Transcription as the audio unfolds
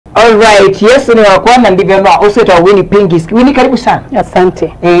All right, yes ni wakwana ndivyo ndo usetwa Winnie Pingis. Winnie karibu sana.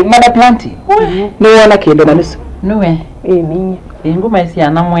 Asante. Mada planti. Niona kendo na nusu. Nuwe. Ninyi. Nguma isi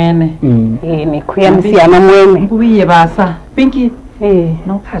ana mwene. Ni kuya msi ana mwene. Nguye basa. Pinki.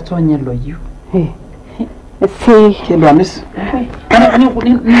 No katonye loyu. Si kendo na nusu.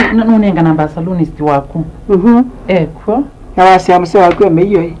 Nenga na Barcelonist wako. Kwa. Nawasi amse wako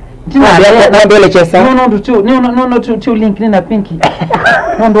meyo. Ndole chesa. No tu link ni na Pinki.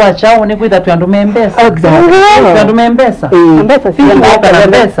 Ndo achao ni kwita tu andumembesa. Exactly. Andumembesa. mbesa si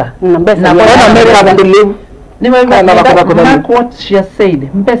Mbesa. mbesa. Na kwa America ndilivu. Ni what she has said.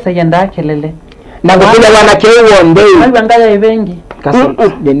 Mbesa yenda kelele. Na kuja wana keo ndei. Hayo ngaya wengi. Kasi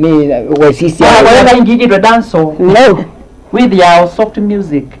deni wasisi. Wala ingiki do dance No. with your soft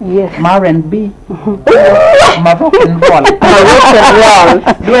music. Yes. R&B. My rock and roll.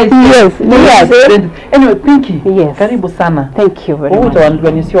 Yes. Yes. Anyway, Pinky. Yes. Karibu sana. Thank you very much.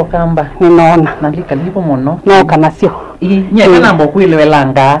 Nduanyo sio Ukamba. Ninaona. Nalika lipo mono. No kana sio. Nye kana mbokwile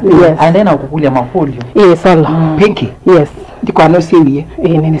langa. Yes. Aenda kukulia makulio. Sala. Pinky. Yes. Ndiko ano sewie.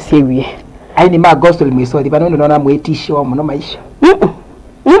 Nini sewie. Aini ma gospel mwisodi bano naona mwetisho wa muno maisha.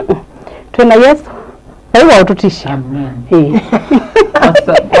 Tuna Yesu. Aiwa ututisha. Amen.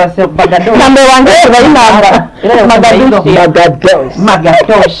 Wasa bagado. Nambe wangu baina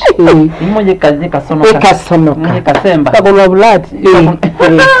Magadosh. Mmoja kazi kasonoka. Mmoja kasemba. Kabula bulati.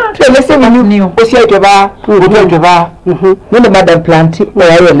 Tueleze mimi usiaitwe ba, utwe ba. Nende madam planti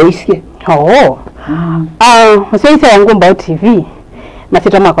yayo leisiye. Usiaitwa yangu mbao TV. Na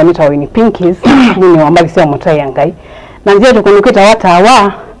sita makonita Winnie Pingis. Mimi wambali sio mutai yangai. Na njia tukunukita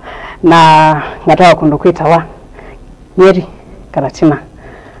watawa na ngatawa kundukwita wa Nyeri Karatina.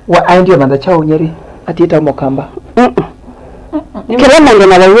 Wa ndio manda chao Nyeri atiita Ukamba. Kila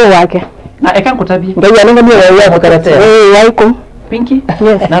mmoja na wewe wake. Na eka kutabi. Ndio yanenge mimi wewe Karatina. Yaiku. Pinky.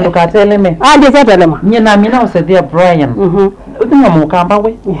 Yes. Na ndukateleme. Ndio satelema. Nye na mina usethia Brian. Udinga Ukamba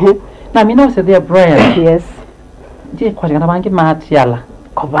we. Na mina usethia Brian. Yes. Je kwa kana bangi matiala.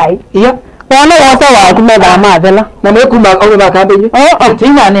 Kobai. Iya. Wana wasa wa kumeba madela. Na mwe kuma au makambe nyo.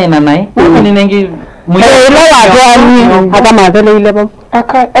 Tinga nena nai. Ni nengi ile wajani hata madela ile baba.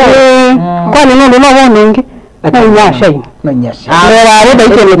 Kwa nini ndio wonengi? Na nyasha. Na nyasha. Wale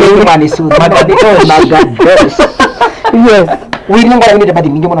baite Ndio mani su. Magadosh. Yes. Winnie ngwa ngine badi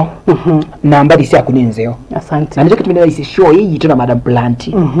mingi muno. Namba disi akuninzeo. Asante. Na ndike tumina isi show hii tuna madam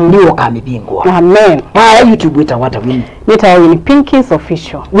planti. Niwo kamibingwa. Amen. YouTube wita wata Winnie. Nita Winnie Pingis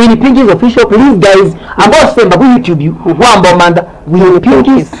official. Winnie Pingis official, please guys. Ambao semba ku YouTube you. Wambo manda Winnie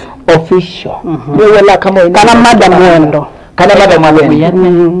Pingis official. Wewe la kama kana madam mwendo. Kana madam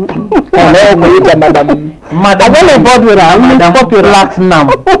mwendo. Kana mwita madam. Madam Madam Platinum.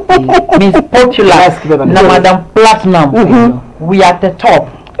 Miss Popular. Na Madam Platinum. We are at the top.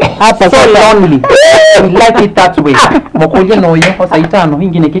 So lonely. We like it that way. Mokoje noyo hosa itano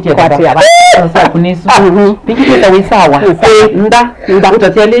hingine kiti ya tata. Sasa kunisu. Pinki kita wisawa. Nda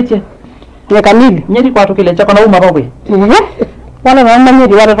utatialeche. Ni kamili. Nyeri kwa tukile chako na umabwe. Wala mama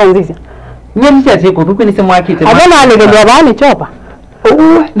nyeri wala tanzisi. Nyeri chache ko kuko ni sema akite. Abona alele bani chopa.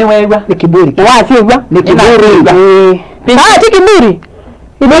 Ni wewe ni kiburi. Wa sivyo? Ni kiburi. Ti kiburi.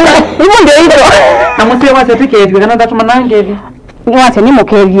 Ibo ndio hivyo. Amusile wase pike yetu kana ndatu manange hivi. Wase ni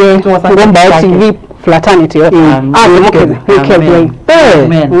mokelie ngomba TV fraternity. Mokelie.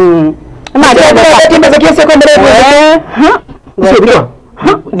 Amen. Timba za kiasi kwa mbele. Sio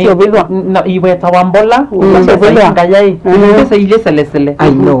Ni bilwa na iwe tawambola ngayai pesa ile selesele.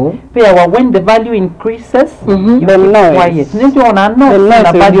 I know. Pia when the value increases you then keep quiet. Ndio ona no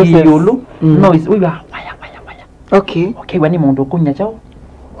na value yulu noise we waya. Okay wani mondo kunya chao.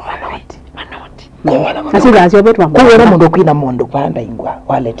 Asi gazi betwa. Kwa wera mondo kwina mondo panda ingwa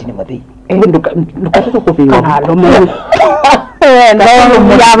waleti ni mudhi. Ndukataka kufiwa. Lo mo. Ndo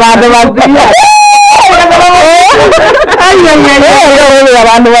ya bado wa.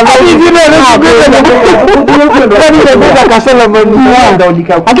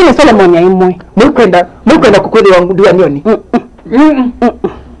 Lakini Solomon yaimwe mwikwenda kukweli wangu Nduanyo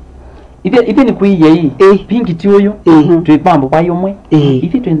ipi ni kuiye hii Pinki tiyo tuipambo kwa yomwe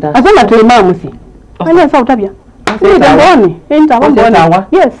ipi tuenda asema tuimamusi wale sawa tabia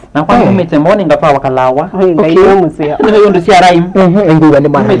yes na kwa umetemboni ngatoa wakalawa ngaimamusi ndio ndo si araim nguwa ni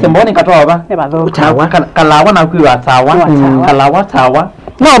mwana umetemboni ngatoa ba utawa kalawa na kuwa tawa kalawa tawa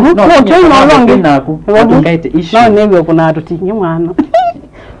no tui no longi naku ngaite issue no nego kuna atutinye mwana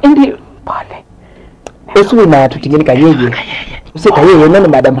ndi pale esu na tutingeni kanyeye usika yeye nani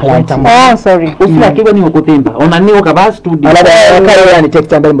madam planti sorry usina kiwa ni ukutemba ona ni ukaba studio ala kale yani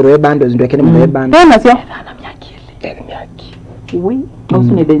text ambaye mroe bando ndio kene mroe bando tena sio myaki Oui.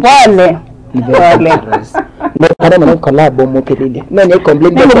 Also ni danger. Wale. No kana na collab mo kelele. No ni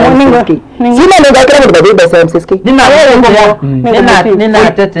complain Ningo. Sina ndo kama ndo baba SMSK.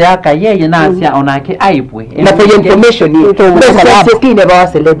 Nina tete yaka yeye na asia onake aipwe. Na for your information ni SMSK never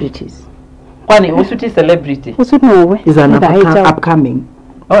was celebrities. Kwani usuti celebrity? Usuti nowe. Is an upcoming.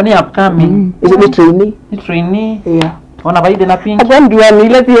 Oh ni upcoming. Is it trainee? Ni trainee. Yeah. Ona baide na pink. Nduanyo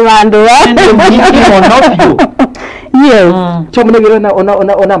ile tiwando wa. Yes. Chomne gero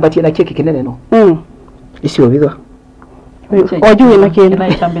ona mbati na keki kinene no. Isi obidwa. Ojuwe na kendo.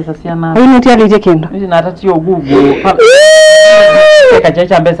 Na chambesa siana. Ayi nuti ali je kendo. Isi na tati yo Google. Kacha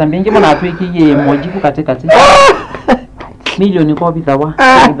chambesa mbingi mona atwiki ye emoji ku katikati. Milioni kwa bidawa.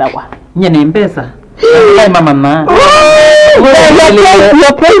 Nyene mpesa. Ai mama na.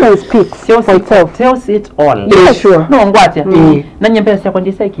 Your presence speaks for itself. Tells it all. Yeah, sure. No ngwatia. Na nyempesa kwa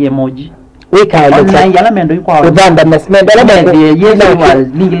ndisa ki emoji. Weka Na yala mendo yuko awo. udhanda na smenda la mendo Yesu wa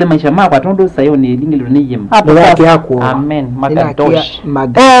lingile maisha mako atondo sayo ni lingile ni yema. hapo yake yako. Amen. Magadosh.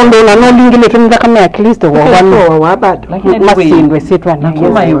 Ndo na no lingile tunza kama ya Kristo wa wa bado. Lakini masindwe sitwa na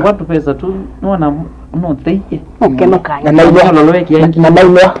kama watu pesa tu no na no tei. Okay no kanya. Na ile loloweki yaki. na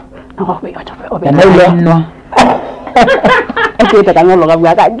ile no. Akita kanolo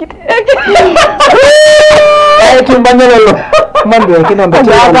kabwa kagite. Ai tumbanyelo. Mambo yake namba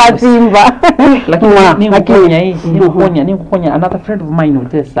Simba. Lakini ni kuponya another friend of mine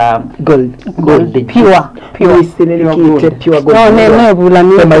utesa gold pure pure gold. No bula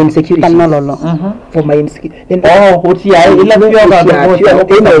ni for my insecurity kanololo. For my insecurity. Hotia ila pure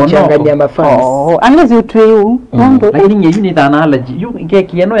changanya mafans. Unless you try mambo. Lakini nyinyi ni dana allergy. You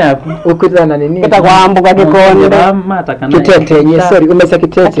ngeki yeno yaku. Ukutana na nini? Kita kwa ambo kwa kikonde. Mata kana. Kitete yenye sorry umesa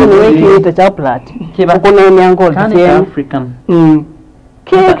kitete. Wewe kiita cha plat. Kuna ni angol. African.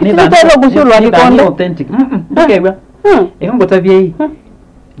 Kitete kushulu alikonde. Authentic. Ndekewa. Ngota vie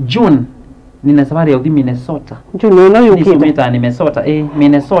June nina safari ya udhi Minnesota. June no you Nisumita ni Minnesota.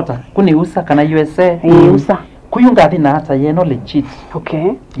 Minnesota. Kuni USA kana USA. USA. Kuyunga athi na hata yeno legit.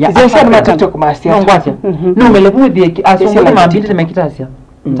 Okay. Sasa na TikTok master. No ngwacha. No melebu die asongo mambili mekitasia.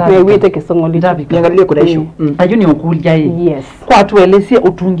 Wete kisongoli. Niangalie kuna issue. Ayo ni ukulia hii. Yes. Kwa tueleze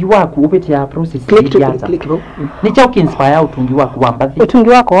utungi wako upete ya process ya. Ni cha ukinspire utungi wako wambathi. Utungi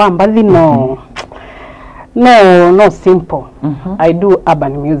wako wambathi no. No simple. I do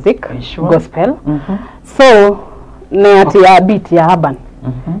urban music, gospel. So na ati ya beat ya urban.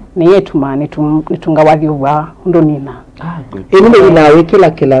 Ni yetu mani nitunga wadhi wa ndo nina. Nime inawekela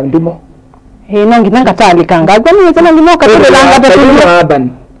kila ndumo. Nangi nanga tali kanga. Kwa nini sana nginoka tele langa tele urban.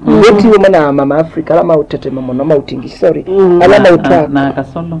 Weti wema mama Afrika alama utete mama na utingi sorry. Alama utwa na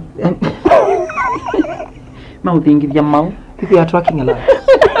kasolo. Mautingi ya mau. If you are talking a lot.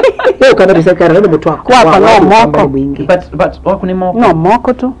 Yo kana bisa kana ndo mtu wako. Kwa no moko. But wako ni moko. No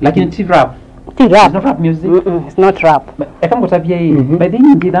moko tu. Lakini ti rap. It's not rap music. It's not rap. Eka ngotabia hii. By the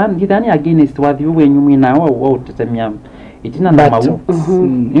ngidani against wadhi uwe nyumi na wao tetemia. Itina na mau.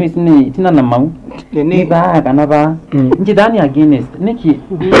 Ni itina na mau. Ni ba kana ba. Ngidani against niki.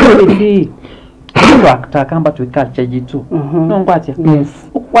 Rock kamba tu culture jitu. No ngwatia. Yes.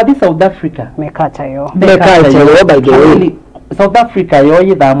 Wadi South Africa. Mekacha yo. Mekacha yo by the way. South Africa yo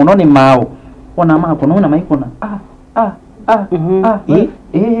yida muno ni mau. Ona ma kono na mai kona. Oka.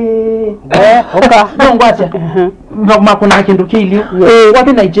 No ngwatia. No makona kindu kili.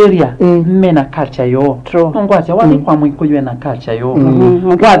 Wadi Nigeria. Mena culture yo. No ngwatia wadi kwa mwikoyo na culture yo.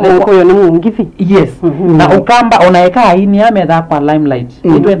 Wadi koyo ni mungithi. Yes. Na Ukamba onaeka ini ametha kwa limelight.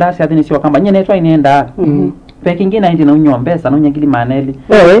 Itwenda cia thini cia Ukamba nyene etwa inenda. Peki ngina indi na unyombesa no nyangili maneli.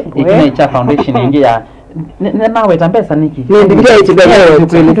 Ikine cha foundation ingi ya nawe tambesa niki. Ndio itiga leo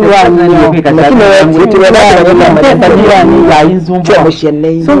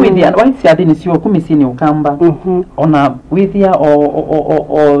so with the advice ya thini sio kumisini Ukamba ona with ya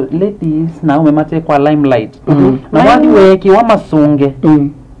or ladies na umemate kwa limelight na wadi weki wa masunge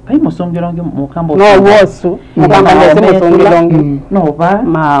pai musonge longe Mukamba no wosu Mukamba ndese musonge longe no ba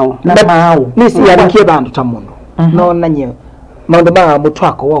mao na mao nisi yarikie bandu tamundo no nanye mando ma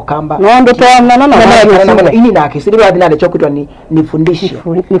mutwako wa Ukamba no ndo tona na ini na kisiri baadhi na chokutwa ni nifundishe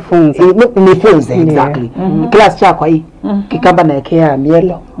nifunze exactly class chako hii kikamba na ekea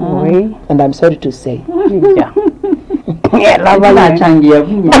mielo and I'm sorry to say la bala changia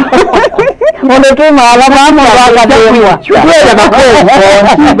vinya Onetuma alama wakademwa. Wewe na makovu.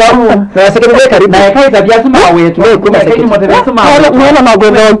 Na sekretari karibu. Na kaita bia sema wetu. Wewe kuna sekretari mtesema. Wewe na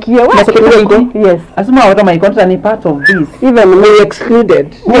godokia. Na sekretari iko? Yes. Asema wata my contract ni part of this. Even me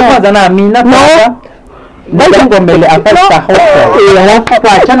excluded. Kwanza na mimi na Ndio mbele afasta hotel. Alafu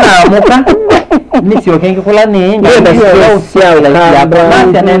achana muka. Nisi okengi kula ni ndio sia ya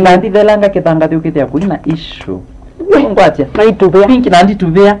bwana nenda ndidhelanga kitangati ukite kulina issue. Ngwatia na ituvea pinki na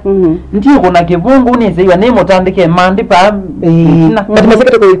ndituvea ndio kuna kivungu unezeiwa ne motandike mandi pa na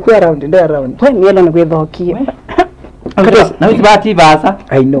tumeseka kwa ikuwa around ndio around kwa miela ni kwethokia na witibati basa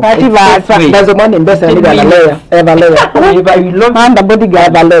I know bati basa ndazo mwana mbesa ni bala lawyer eva you love anda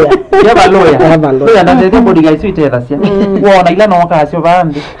bodyguard bala lawyer lawyer na ndete bodyguard sweet erasia wona ila no kasio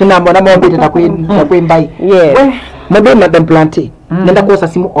bandi na mbona mombe takwimbai Mabe madam planti nenda kuosa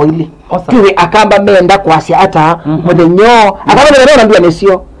simu oili tiwe akamba menda kwasi ata modenyo akamba ndio naambia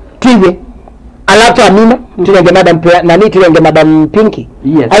nesio tiwe alafu amina tulenge madam nani tulenge madam Pinky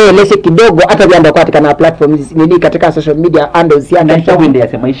ayo lese kidogo hata vianda katika na platforms nini katika social media handles ya na chawende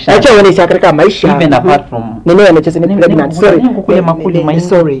ya maisha acha wende katika maisha even apart from nini anacheza ni pregnant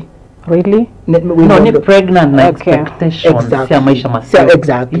sorry really no ni pregnant na expectations ya maisha masia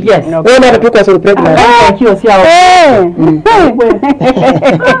exactly yes wewe na tuko so pregnant hiyo si hao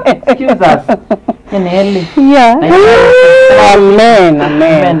excuse us Keneli yeah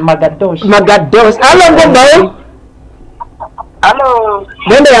amen magadosh hello ngomba hello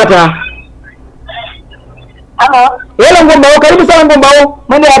nende hata hello ngomba karibu sana ngomba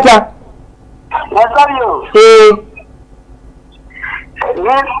nende hata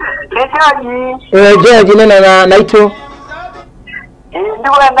Nduanyo George nena naito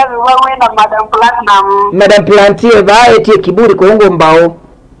Nduanyo wewe na Madam Platinum Madam Plantie bae tie kiburi kwa ngo mbao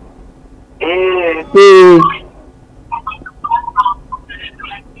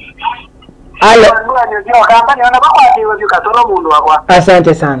Alo Nduanyo sio kamba niona baba ati ukatoro mundu wakwa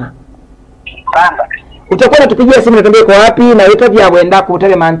asante sana Sanda utakuwa natupigia simu nikwambie kwa wapi na wetu vya wenda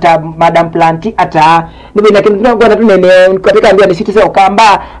kutale Madam Planti ata nibe na kindu ngona tunene katika ndio ni city za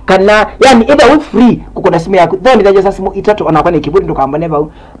Ukamba kana yani either we free kuko na simu yako then ndio sasa simu itatu anakuwa ni kiburi ndo kamba never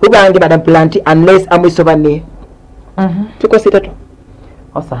ugange Madam Planti unless amwisovane tuko sitatu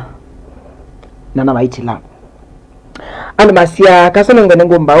osa nana maitila ando masia kasone ngone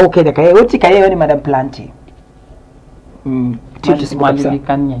ngomba okay kae utika yeye ni Madam Planti titu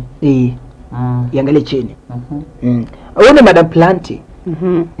simwalikanye Yangalie chini uone Madam Planti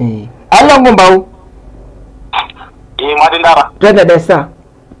alo ngombao madindara twende desa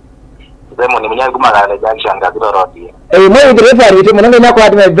Simon mwenyewe kumagana junction ngaziro road mwe driver witu mwanangu nyako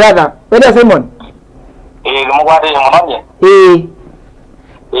hadi my brother wenda Simon mukwati mwanonye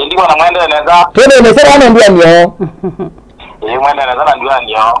ndiko na mwende neza twende nesa ana Nduanyo mwende neza na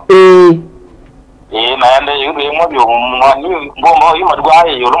Nduanyo naende yule mmoja mwani ngomba hiyo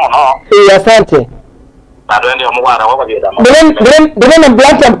madugwaye yule mno asante na twende mwana wako vile dama ndio na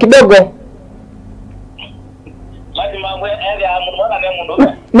Planti kidogo lazima mwende mwana na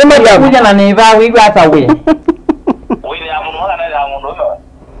mundu ni madam kuja na neva wigwa hata we wewe ya mwana na mundu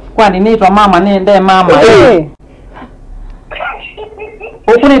kwani nitwa mama nende mama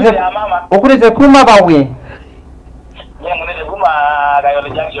ukurite kuma bawe mwenende kuma Kayole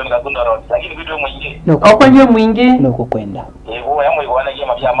junction Kazunda road lakini vitu mwingi okwenye mwingi nuko kwenda yamwe kuona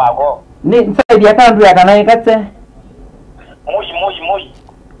kama pia mako ni saidi ya kandu ya kana ikate moi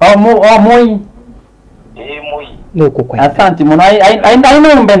moi moi nuko kwenda asante muno ai mbenda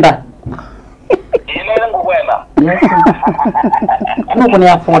ile ngokwenda nuko ni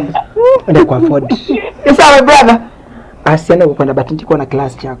afford ndio kwa afford sawa brother asiana kukwenda batiti kwa na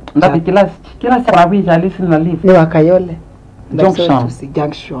class chako ndapi class kwa bicha listen na live ni wakayole junction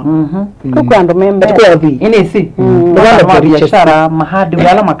kwa ndo membe kwa vi ini si ndio biashara mahadi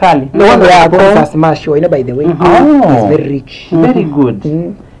wala makali ndio yako sasa masho ina by the way is very rich very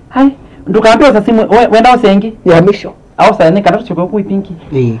good hai ndukaambia sasa simu wenda usengi ya misho au sasa ni katacho kwa kuipinki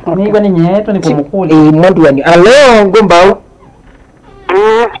ni bani nyeto ni kumukuli Nduanyo alo ngombao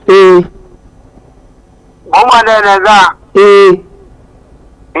mwana neza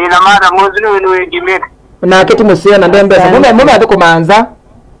ina mara mozino wenu wengimete na keti musio na ndembesa mbona atako manza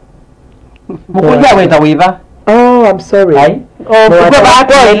mukuja weta wiva I'm sorry kwa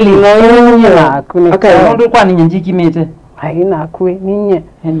baada ile na kuna ndio kwa ni njiki mete haina kwe ninye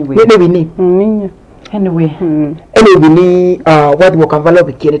anyway ni what we can value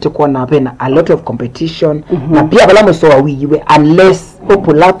bikiene to na pena a lot of competition na pia bala muso wiwe unless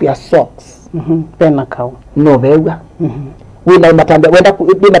pull up your socks pena kao no bewa wina matamba wenda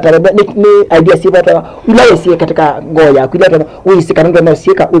matamba ni idea si bata ulaye si katika ngoya kuila uisi kanunga na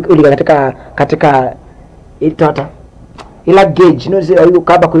sieka ulika katika itata ila gauge no zero you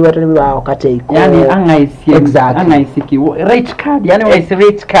kaba kuiwata ni wakati iko yani angaisi exactly angaisi rate card yani waisi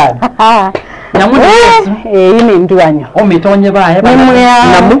rate card nyamundi ini Nduanyo omitonye bae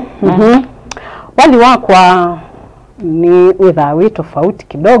namu wali wakwa ni udhawi tofauti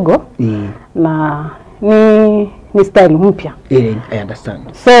kidogo na ni style mpya. I understand.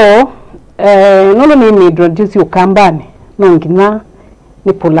 So nono ni introduce Ukambani nongina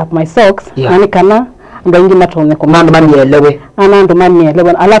ni pull up my socks na nikana ndangi matone ko mando manielewe anando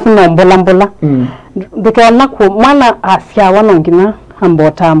manielewe alafu no mbola ndutona ko mwana asya wanongina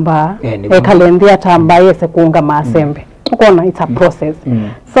ambotamba kalendea tamba yese kuunga masembe ukona it's a process.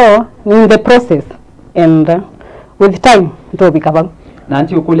 So in the process and with time ndo bikaba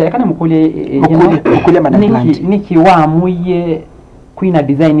nanti ukule kana mukule niki wa muye kuina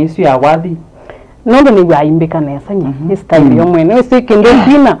design isu ya wadhi nondo ni baimbeka nesa nyi style yo mwene wese kendo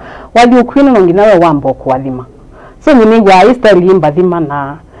dina wadi ukwina nongina we wambo kwalima so ni gwa style yimba dhima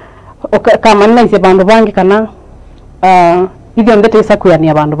na kama nina ise bandu bangi kana hivyo ndete isa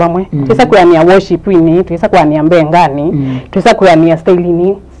kuyania bandu bamwe isa kuyania worship ini isa kuyania mbengani isa kuyania style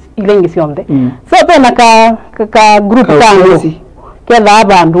ini ile ngisi onde so pena ka group kangu kedha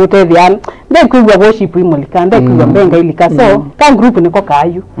abantu tethia ndekuigwa worship imulika ndekuigwa mbenga ilika so ka group niko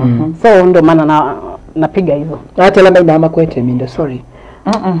kayu so ndo maana napiga hizo hata lamba ina makwete mindo sorry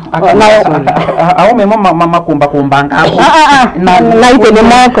au mama kumba ngapo na ite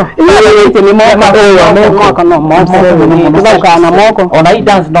ni moko no moko kana moko ona I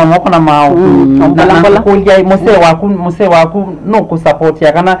dance no moko na mao na kulia mose waku no ku support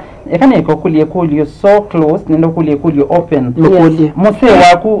yakana iko kulie so close nendo kulie open mose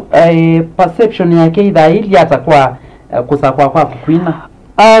waku perception yake idha ili atakuwa kusakwa kwa kuina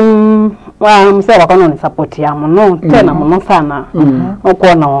mse wakano ni support ya muno tena muno sana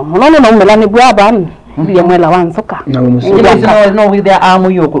ukona unaona na umelani bwaba ndiye mwela wansoka no with their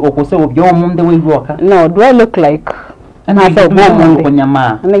arm you okose obyo munde we walker no do I look like and I said munde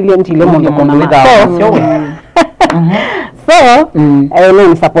kunyama na ile ndile munde kuna so I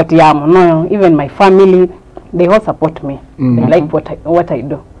know support ya muno even my family they all support me they like what I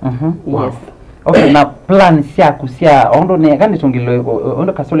do yes. Okay, na plan sia ondo ne kandi tungilo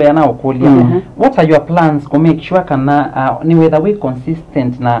ondo kasolo yana okulia what are your plans to make sure kana ni whether we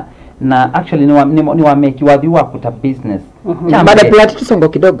consistent na actually ni wa make wadhi wa kuta business baada plati tusongo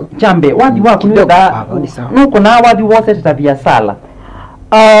kidogo jambe wadhi wa kuta nuko na wadhi wose tabia sala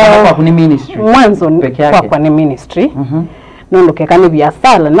kwa kuni ministry mwanzo kwa ni ministry nondo kekani bia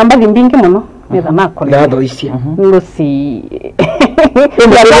sala namba limbingi muno neza nako lado isia lusi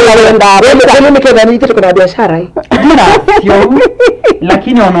ndio nikenda nitete kuna biashara hii sio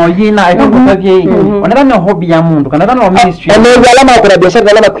lakini onoyina ayakubye onadhani hobby ya mundu kanadhani ministry ene alama kuna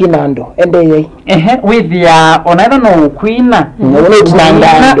biashara alama kuina ndo ende with ya onadhani kuina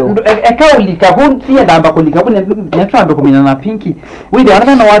tunandando ekaulika hunti ya damba kulika bune netwando kumina na pinki with ya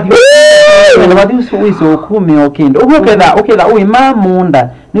onadhani wadi uso kumi okendo ukeda uimamunda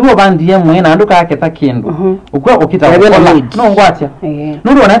nibo bandiye mwena ndo kaketa kindu ukwa ukita no ngwatya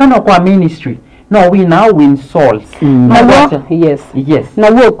nuru onadhani kwa ministry no we now win souls yes na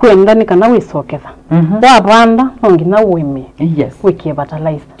wo kwenda ni kana wisokeza wabanda ngina wimi wiki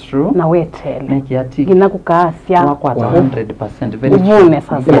batalize true na wetele nekiati ngina kukaasya kwa 100% very vune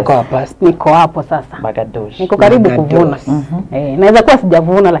sasa niko hapo sasa bagadosh niko karibu kuvuna naweza kuwa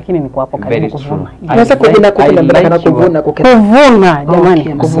sijavuna lakini niko hapo karibu kuvuna sasa kuvuna kana kuvuna jamani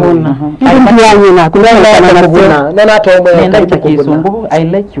kuvuna Nduanyo na kuvuna na hata nenda kisungu I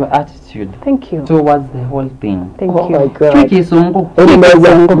like your attitude thank you towards the whole thing thank you my God kisungu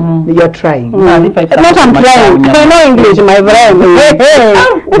you're trying not I'm trying I know English my friend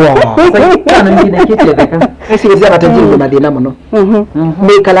sana ngine kitedeka sisi abatajiri madina muno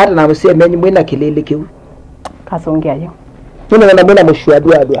mwikalata na musie menyi mwena kilele kiu kasongea yo mbona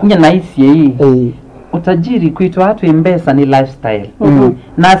mushwadwa nye naisi hii utajiri kuitwa watu imbesa ni lifestyle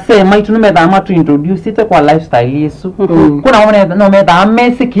na sema itunumetha ama tu introduce ite kwa lifestyle yesu kuna wone no metha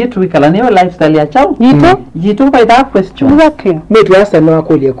amesi kitu ikala niyo lifestyle ya chao yitu by that question exactly metu asa no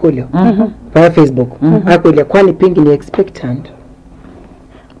akolie kwa Facebook akolie kwani pingi ni expectant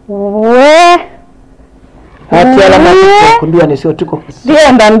we hati ala kundua ni sio tuko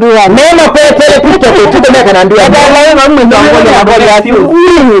ndienda ndua mema pete tuko meka na ndua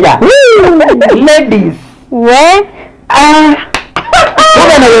ladies we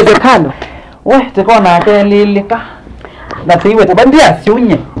kuna nawezekano we tekona akelilika na tiwe tubandia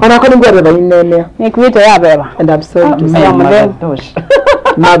siunye anakoni ngwa beba inene nikuite ya beba and I'm sorry to say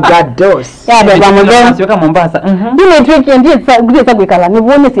magados ya beba mudeni sio kama Mombasa dile trick ndiye ngije kwikala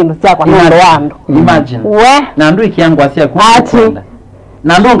nivone sindu cyakwa nondo wando imagine we na ndu ikiangwa sia kwenda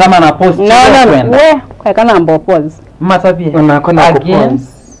na ndo ngama na post kwenda we kwa kana mbo pause matabie unakona again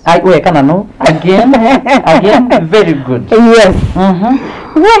we kana no again very good yes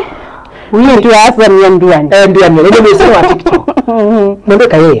we Huyu tu hasa ni Nduanyo. Nduanyo ndio msemo wa TikTok. Mwende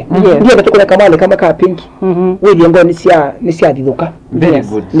kaye. Ndio batukuna kamale kama ka pinki. Wewe ngo ni sia dithuka. Very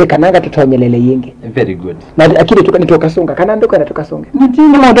good. Le kananga tutongelele yingi. Very good. Na akili tuka songa kana ndo kana tukasonga. Ndio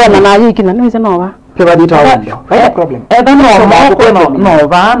ndo na yiki na niweze nova. Peba dita wendo. Haina problem. No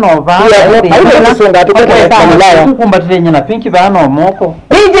va. Haina songa tukaka kamala. Kukumba tulenye na pinki va no moko.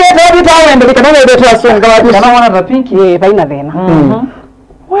 Ije dita wendo kana ndo tuasonga watu. Kana wana na pinki. Vaina thena.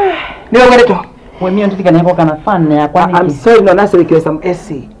 Ndio ngaleto. We mio nditika niko kana fan ya kwani. I'm sorry no nasi with some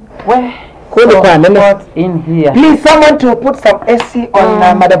AC. We Kule kwa nene. In here. Please someone to put some AC on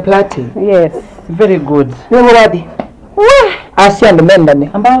Madam Platy. Yes. Very good. Ndio wadi. Asia ndemenda ni.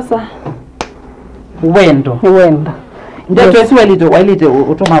 Ambasa. Wendo. Ndio twesi walite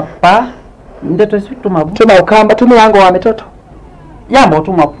utoma pa. Ndio twesi utoma. Tuma Ukamba, tuma yango wa metoto. Yambo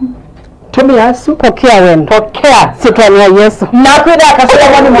utoma. Tumi yasu pokea wendo. Pokea. Sitania Yesu. Na kwenda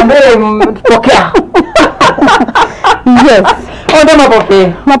akasema wani mwambele pokea. Yes. Ondo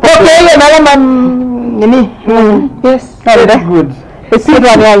mapokea. Mapokea hiyo na lama nini? Yes. Very good.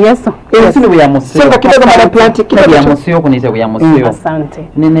 Sitania Yesu. Sisi ya museo. Sema kidogo Madam Platy kidogo ya museo kunite ya museo. Asante.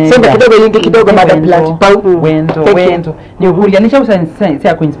 Sema kidogo yingi kidogo Madam Platy. Wendo. Ni hulia ni chausa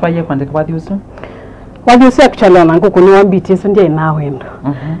ya kuinspire kwandika wathi usu. Wathi usu actually na nguku ni wambiti so ndio ina wendo.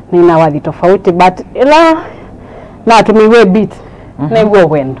 Ni ina wathi tofauti but ila na tumiwe beat. Na iwo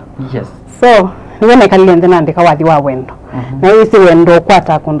wendo. Yes. So niwona kalienze naandika wathi wa wendo. Na hisi wendo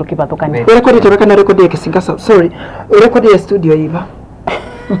kwata kundu kipatukani. Rekodi tebeka na rekodi ya kisinga sorry. Rekodi ya studio hiva.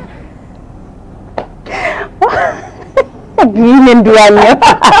 Gine Nduanyo.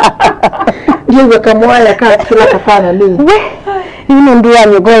 Ndio kamwaya ka kila kafana ni. Ine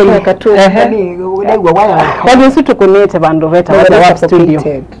Nduanyo goile katu ni unaigwa waya. Kwa hiyo tukunete bandu veta wa studio.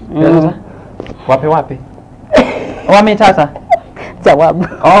 Wape. Wametata. Jawabu.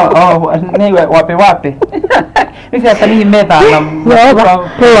 Ni wape. Nisi hata ni meta na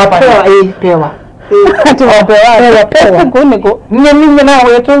pewa. Ati wapewa. Kuniko. Nyemi na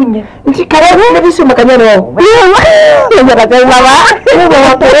wetu nye. Ntikara ni bisu makanyano wao.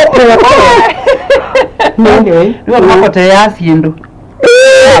 Anyway, ndio makote yasiendo.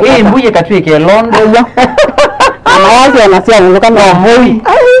 Mbuye katwike londo. Anawazi anasia mvuka No moi.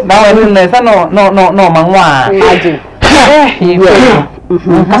 Na wewe nesa no mangwa. Aje.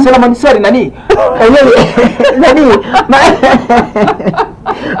 Kasema manisori nani? Nani?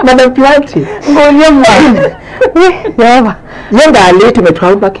 Madam Platy. Ngonyema. Yaba. Yenga ali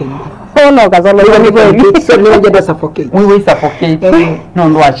tumetwamba Kenya. Ono kazalo Ni kweli. So ni nje suffocate. We suffocate. No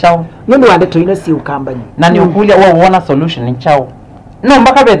ndo achao. Ndio wande tuino si Ukamba ni. Na ni ukulia wao uona solution ni chao. No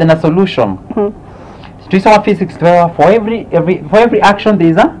mpaka bede na solution. Tuisoma physics for every action there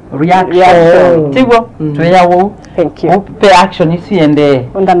is a reaction. Tigo tuyawo. Thank you. Upe action isiende.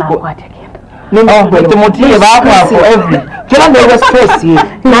 Undana kwati akienda. Nitumotie baba for every. Kila ndio stress hii.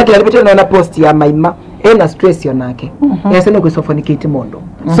 Na kile alipotoa naona post ya Maima. Ena stress yonake. Yasema ku suffocate mondo.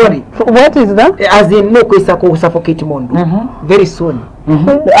 Sorry. What is that? As in no kuisa ku suffocate mondo. Very soon.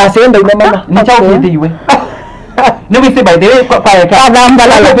 Asenda ina mama. Ni chao kidiwe. No we say by the way kwa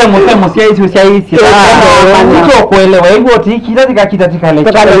Adambala kwa msemo usiaisi. Ndio kuelewa hivyo tikita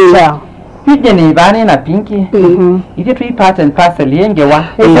leo. Pije ni bani na pinki. Ile tu part and parcel yenge wa.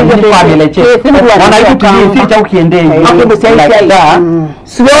 Ni family che. Wana hiyo tu si cha ukiende. Hapo msiaisi.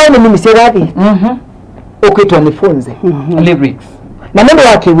 Sioni mimi sirabi. Ukitwa nifunze. Lyrics. Na mambo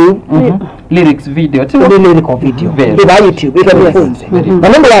yake wewe. Lyrics video. Lyrical video. Kwa YouTube iko nifunze. Na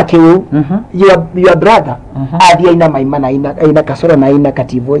mambo yake wewe. Your brother. Adi ina Maima ina kasoro na ina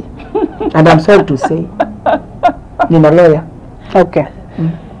kativoi. And I'm sorry to say. Nina lawyer. Okay.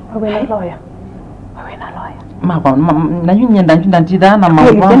 Wewe na lawyer. Na yunyenda ndida na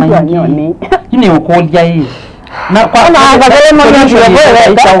mambo nyoni. Yini ukolia hii. Na kwa ngazale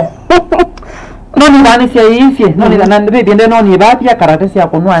no ni nani sia hisi no ni nani baby ndio no ni bapi ya karatasi ya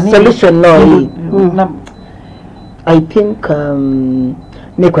kunua ni solution no I think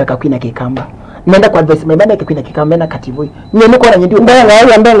niko akakwina kikamba nenda kwa advice my mama akakwina kikamba na kativoi nyene kwa ndio mbele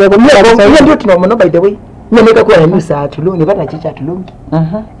kwa ndio tunaona by the way nyene kwa na saa tulungi bata chicha tulungi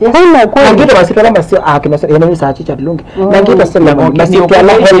kwa ndio wasito kama sio akina yana saa chicha tulungi na ndio sema basi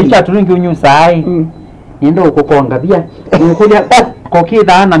kwa chicha tulungi unyusa ai ndio uko konga bia nikuja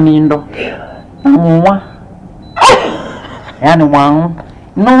kokida na mindo mwa yani wangu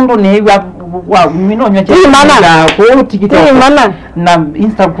nondo ne wa minonyo che mana ko TikTok mana na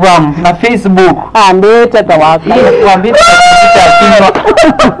Instagram na Facebook ambete tawapi ambete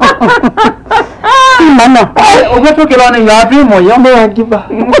mana ugetoke lana yapi moyo ndo yakiba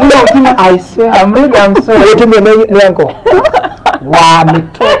I swear I'm sorry tu mimi yango wa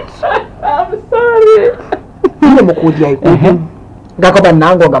mtot ni mukudia iko ngakoba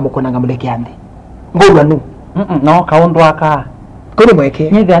nango ngamukona ngamuleke ande ngolwa nu no kaundo aka kuni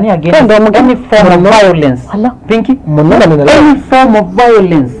mweke nyedhi ani against any form of violence Pinky any form of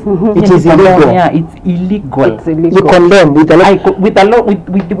violence it is illegal. Yeah, it's illegal. You condemn with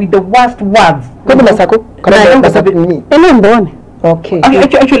the worst words kuni masako kana basabi nini mbone okay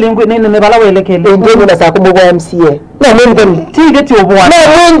actually nene bala welekele ndio nasako mugo MCA no mimi tigeti obwa no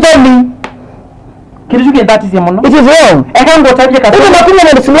mimi kirujuke that is yamono it is wrong ekango tabye ka ito nakunya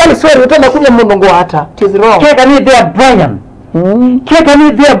na swali swali utaenda kunya munongo hata it is wrong keka ni there Brian keka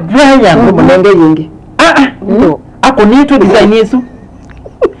ni there Brian munenge yingi ako ni to design yesu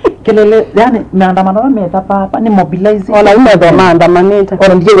kelele yani maandamano meta papa ni mobilize wala ina maandamano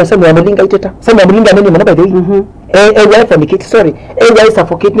ona ndiye wasema ya mlinga iteta sema mlinga nini mwana by the way ya fornicate sorry ya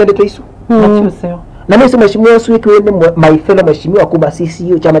suffocate ndio to isu nacho sio na mimi sema mheshimiwa Suiki wewe my fellow mheshimiwa kuba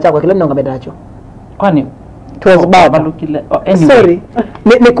CCU chama chako kile ndio ngamedacho kwani it was bad anyway. Sorry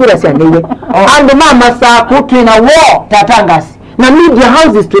ni kura si angewe and mama saa kutu na war tatangasi na media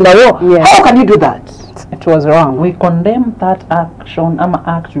houses to na war how can you do that it was wrong we condemn that action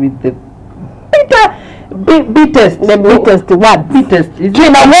act with the biggest word biggest is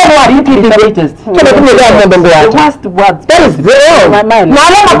kina war it is the greatest kina kumelewa mbembe yake the worst words that is wrong na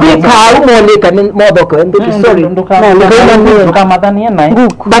alama pika umeoleka ni modoko and sorry nduka madhani naye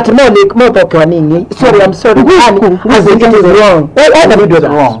but modoko wa nini sorry I'm sorry as it is wrong how can you do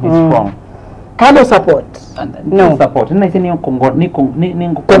that wrong can you support no support na isini ni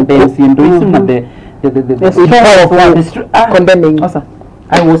condemn ndo isi na the condemning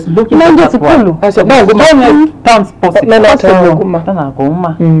I was looking at that one. I said, no, sounds possible. Tana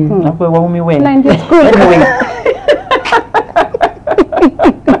kuma. Nakwe wa umi we. Anyway.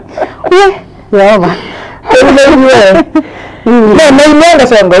 Yeah. No,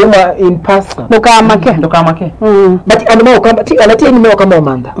 sanga uma in person. Ndukamake. But anima Ukamba, anatia nimeo kama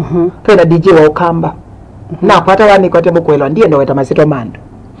Omanda. Tena DJ wa Ukamba. Na pata wani kwa tembo kwelo ndiye ndo weta masito mando.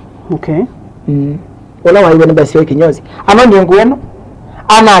 Okay. Wala waiwe ni basi kinyozi. Ama ni ngueno.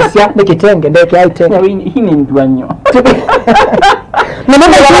 Anasia nikitenge ndeke aitenge. Hii ni Nduanyo. Na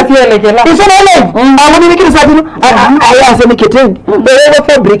mama yasielekela. Isema ile. Awuni nikiri sabinu. Ayase nikitenge. Wewe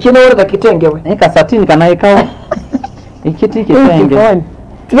fabric ina wala kitenge we. Eka satini kana ikao. Ikiti kitenge.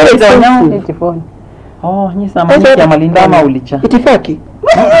 Itifoni. Oh, nyisa mama ya malinda ama ulicha. Itifaki.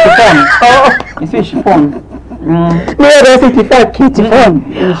 Chiffon. Isi chiffon.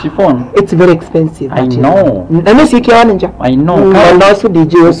 Chiffon. It's very expensive. I know. Nani sikia nja? I know. Na also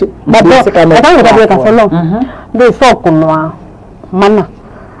DJ also. But kabla for long. Ndio kunwa. Mana.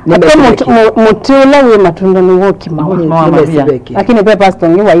 Mutula we matunda ni woki mawa. Lakini pe pastor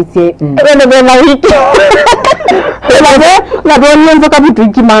ni waisie. Ene na wiki. Na bwana nzo kabitu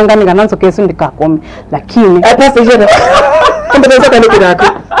ikimanga nikananzo kesu ndikakome. Lakini hata sije. Kumbe nzo kana kinako.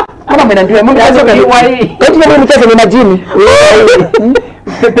 Kama mwenandia Mungu azoka ni wai. Eti ndio mchezo ni majini.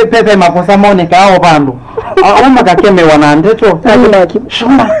 Pepe makosa moneka hao bandu. Oma kakeme wanandeto.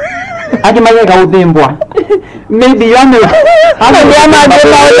 Shuma. Aje mayeka udhimbwa. Maybe yame. Ama yama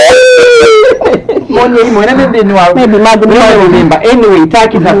maybe remember anyway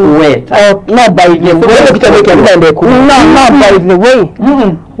taki za kuweta No by the way kitabeki ndende ku no by the way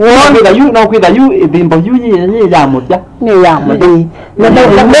kwenda you dhimbo you yamutya ni yamu na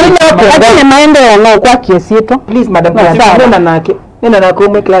maendo yana kwa kiasi yetu please madam nena nako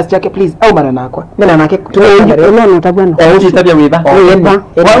ume class chake please au mara nako nena nake no utabwana ujitabia wiba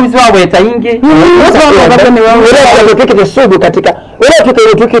waizi wa weta ingi wewe tukite sugu katika wewe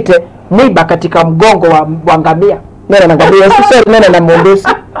tukite mwiba katika mgongo wa ngamia nena na ngamia sio nena na mondosi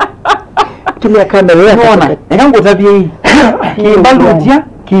tulia kamera yako unaona ekango tabia hii kimbalutia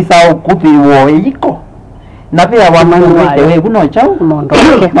kisa ukupiwo iko na pia wa mundu wewe buno chao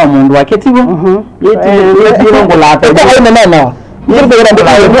mundu wake tibo yeti rongo la iko haina neno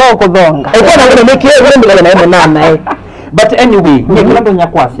but anyway nyekulando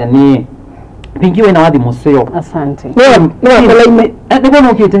nyakwasya ni pingiwe na wadhi museo asante ndiko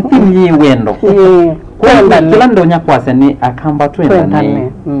nokite timi wendo kwenda kilando nyakwasya ni akamba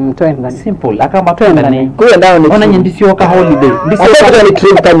twendane simple akamba twendane kwenda ni ona nyindisio ka holiday ndisio ni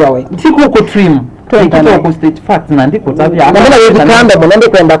trim kanyawe siku ko trim kwa state facts na ndiko tabia na mbona vikanda mnaende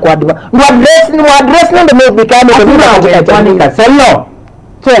kwenda kwa diva ndo address ndio vikanda kwa tuanika selo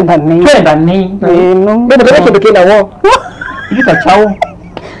twendane ndio ndio kile wao ita chao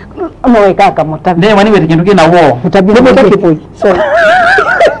Moe kaka mutabi. Ndio wani wetekenduke na wo. Mutabi mutabi. So.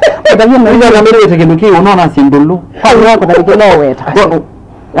 Mutabi na ndio ngamere wetekenduke unaona sindulu. Kwa hiyo kutabiki no weta.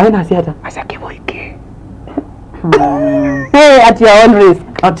 Yaani hasi hata. Asake boike. Hey, at your own risk.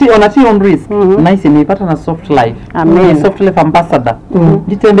 On your own risk. Nice nipata na soft life. Amen. Soft life ambassador.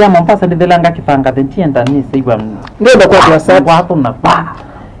 Jitembea Mombasa ndivelanga kifanga tentienda ni saiba. Ndio kwa WhatsApp Hapo na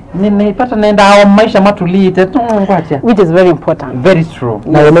nipata naenda hao maisha matulite tu ngwacha. Which is very important. Very true.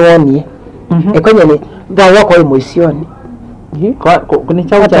 na wewe kwenye ni dawa yako hiyo moisioni Kwa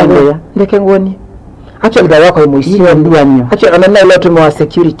kunichao chango ya. ndeke ngoni acha dawa yako hiyo moisioni Nduanyo. acha anaona ile tumewa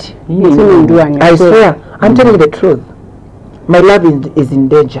security Nduanyo. I swear I'm telling you the truth. My love is in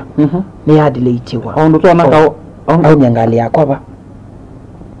danger. Ni hadi leitiwa Au ndo naka au niangalia kwaba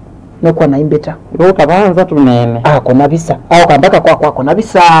nokwa na imbeta kabanza tunene. kuna visa au kambaka kwa kuna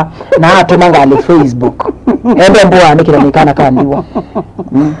visa na atumanga ale Facebook ende mbwa nikinaonekana kandiwa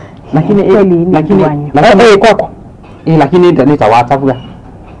lakini kwako lakini internet watavuga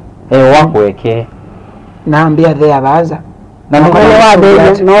wakweke naambia there abaza na No,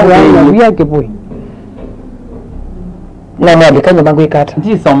 we are boy. na mwabi kanya bangu ikata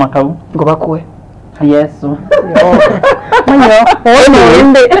ndisoma kau ngoba kuwe Yesu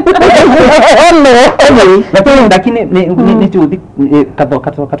lakini ni tu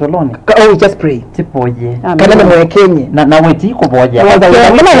katoloni oh just pray tipoje kana mwekenye na weti kuboja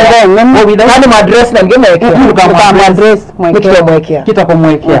kana madress na ngeme kama address mwekea kita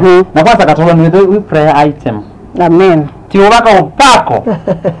kumwekea na kwanza katoloni we prayer item amen tiubaka upako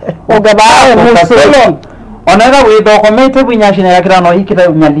ugabaye musolo onera widokomete bunyashine yakirano hikita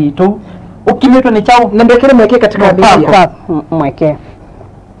nyalito ukimetwa ni chao nambekere mwekea katika Biblia mwekea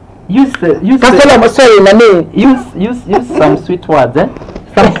use kasela mosoi nani use some sweet words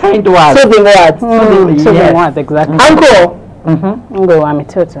some kind words saving words saving words exactly uncle ngo wa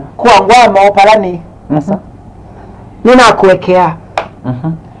mitoto kwa ngwama opalani sasa nina kuwekea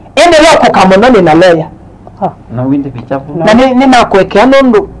endelea kukamonani na lawyer na winde bichafu na nina kuwekea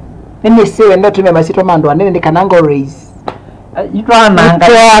nundu nini siwe ndo tume masito mando anene nikanango raise itwana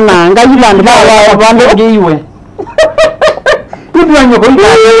anga yibandu bandu ngiwe Nduanyo kwa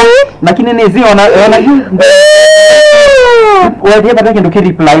lakini niziona wewe bataki ndo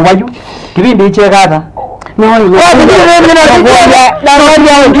reply waju kibindi ichekata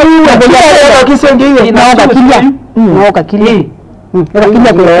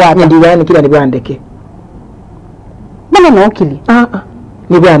kila nibandeke mbona naokili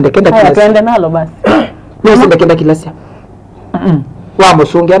nibandeke ndakila tuende nalo basi nisi ndakenda kila sia wa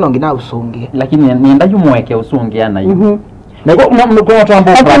musungia no ngina usungia lakini nienda jumweke usungia na hiyo na kwa watu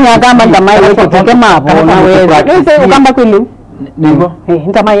ambao kwa kama ndama yake teke mapo na wewe ukamba kweli ningo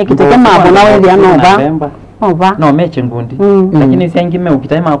ndama yake teke mapo na wewe anova no meche ngundi lakini siangime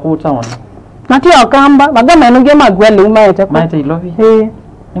ukitaima akutaona natio kamba bagama enoge magwele umaete kwa maite ilovi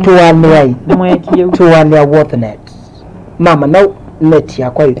tuwaniai nimwekio tuwania worthnet mama na net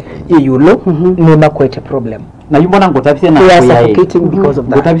yakwa yulo nina kwete problem na yumbona ngotapise na because of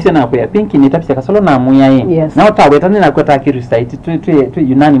that ngotapise na kwa pinki ni tapise kasolo na muyaye na utaweta nina kweta accuracy tu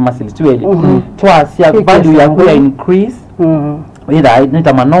unanimously tueli twasia value ya kwa increase ida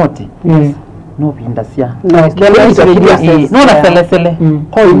nita manoti no bindasia no na selesele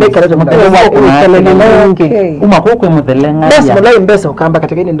ko imeka leto umakokwe muthelenga basi mulai mbesa ukamba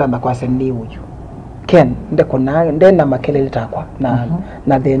katika ini ndanda kwa sendi uyu ken ndena makelele takwa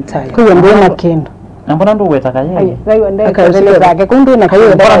na the entire kuwe ndena kendo mbona ndo wetaka yeye kelele zake kundu na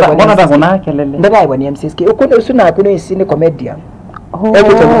kayo mbona ndo kuna kelele ndana ibwa ni MCSK ukune usuna kuno isini comedian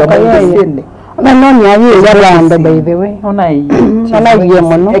na nani ayi yabanda by the way ona yi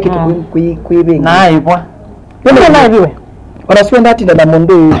mono ekitu kuibengi na ibwa ndio na biwe onaswenda ati na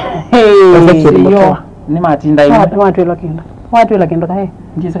mundu yo ni matinda hiyo watu ila kendo kae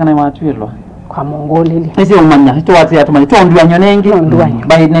ndise kana watu ilo kwa mongolili ese umanya hito watu ya tumanya to Nduanyo nengi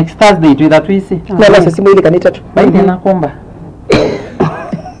by next Thursday to that twisi na simu ile kanita tu by na kumba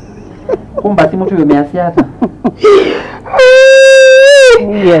simu tu imeasiata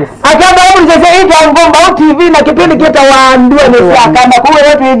yes akamba hebu sasa ita ngomba TV na kipindi kita waandua ni kama kuwe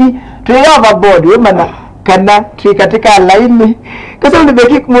watu hivi tuliova board wewe kana tu katika line kasa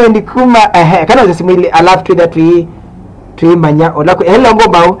ndibeki kumwendi kuma kana simu ile alafu tu that tu manya olako hello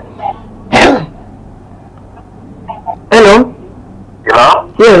ngomba hello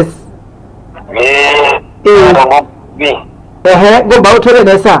yes ngomba utole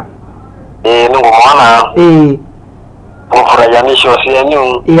nesa nungu mwana ufurajanisho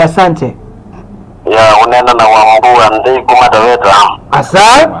sienyu asante ya unena na wambua ndi kumadaweta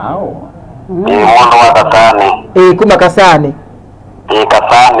asa mundu wa kasani kuma kasani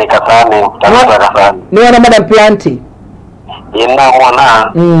kasani kasani ni wana madam planti ina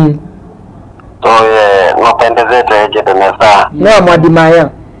mwana to nopendezete jete nesa no mwadimaya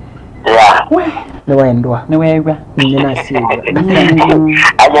ya ni wendwa ni wewe nina siwa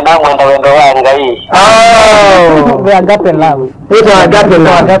aje na mwenda wendo wanga hii we agape love ito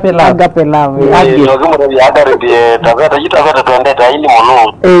agape love ndio kama ndio agari die tabeta twende taili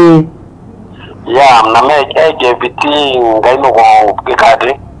muno ya na meke biti ngaino ko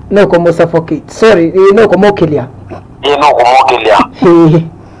kikadi no ko suffocate sorry no ko mokelia no ko mokelia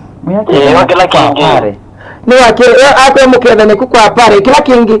kila kingi no ake ako mokela ne kuko apare kila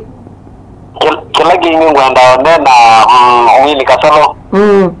kingi ngwenda onena Winnie kasolo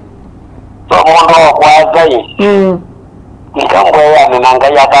so mondo kwa zai nikangwe ya nanga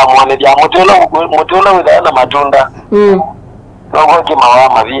ya kama mwane dia mutolo wida matunda ngo kimawa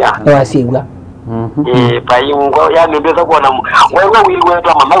mavia wasiwa payungo yani mbeza kuona wewe wewe tu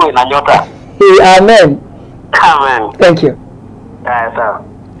mama wewe na nyota amen thank you sawa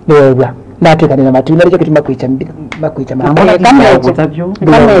wewe nataka nina matunda rije kitu makuicha mama kama utavyo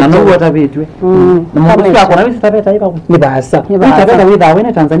na ndio utavitwe na mungu wako na wewe tabeta hivi ni basa tabeta witha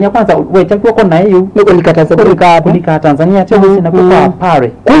wene Tanzania kwanza wewe takiwa kona hiyo niko nikata Tanzania tena sina kwa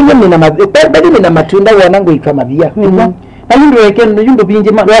pare kwa hiyo nina matunda wanangu ikama bia na ndio yake ndio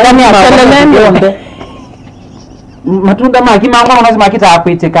binje matunda maki mama unasema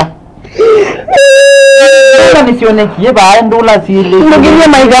kitaakwiteka nisione kie ba ndula sile ngiye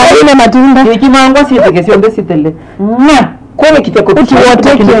maiga ina matunda kimango siteke siombe sitele kwani kitako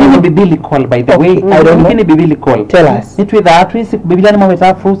wote biblical by the way I don't know biblical tell us it with that is Biblia ni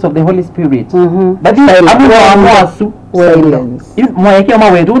maweta fruits of the Holy Spirit that is amu silence moyeke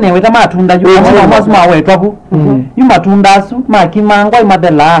mawetu ne weta matunda yu amu mawetu abu yu matunda asu makimango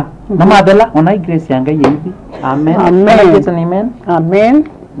imadela na madela ona grace yanga yebi amen amen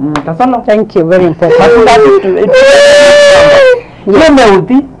Kasolo. Thank you very important. Yeme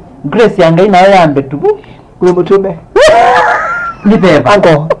uti grace yanga ina yambe tubu. Kule mutume. Ni pepa.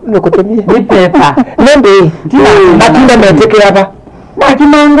 Ango, nikutumie. Ni pepa. Nembe. Matunda meteke hapa.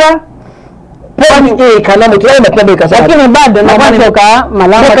 Makimanga. Pwani kana mutulai matunda ikasa. Lakini bado na kutoka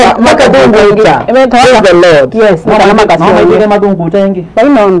malanga makadungu ita. Praise the Lord. Yes, malanga kasi. Ile madungu tengi.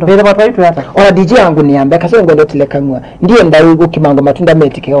 Bainondo. Bele batu itu hata. Ona DJ yangu niambia kasa ngondo tilekangwa. Ndiye ndaigo kimango matunda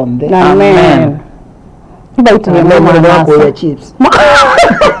meteke onde. Amen. Iba itu ni mwana wako ya chips.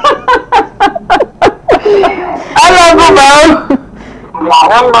 Hello baba.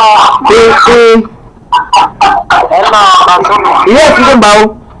 Yes,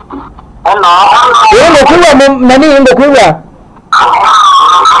 mbao. Hello, kuwa nani kuwa?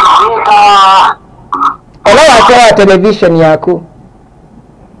 Ola television yako.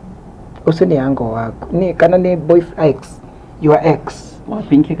 Usini yango wako. Ni kana ni boyfriend ex. Your ex.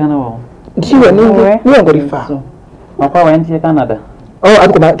 Wapinki kana wao. Ndiyo ni yango rifa. Wapa waentie Canada. Oh,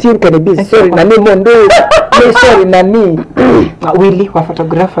 akuma team can be sorry nani mondo. Sorry nani. Willy wa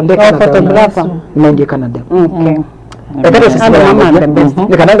photographer ndeka Canada. Photographer. Ndio Canada. Okay. Ekata sisi mama the best.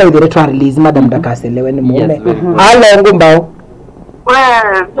 Nikananga with the tour release madam Dakaselewe ni muone. Ala ngumba.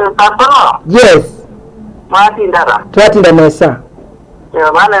 Yes. Mati ndara. Twatinda mesa.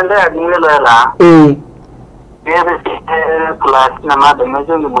 Ya bana ndaya dingelo la. Plus na madam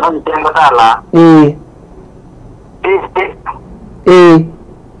mejo ni mwana nitenga tala.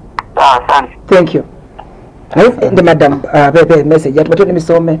 Asante. Thank you. The madam pepe message yatu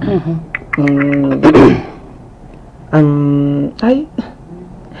nimisome. Ai.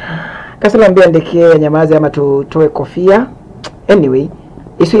 Kasema mbia ndekie nyamazi ama tutoe kofia. Anyway,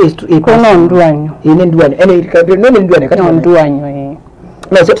 isu is to Kono Nduanyo. Ine Nduanyo. Anyway, nini Nduanyo kati Nduanyo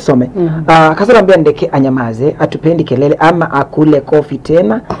na sio tusome. Kasema mbia ndeke anyamaze, atupendi kelele ama akule kofi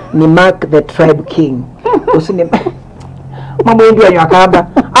tena ni Mark the Tribe King. Usini mambo ndio ya Ukamba.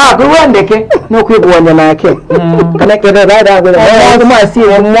 Kuwandeke no kwibwanya nake. Kana kera dada ngwe mwasi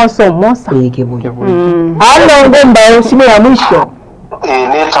mosa. Kibuja. Halo ngomba simu ya mwisho.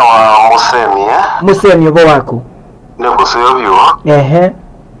 Nita wa Musemi Musemi yobo wako. Ndiko sio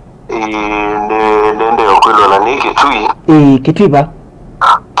nende yokwilo la niki tui. Kitwiba.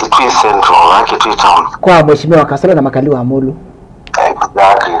 Kitui Central, Kitui Town. Kwa mheshimiwa Kasala na makali wa Mulu.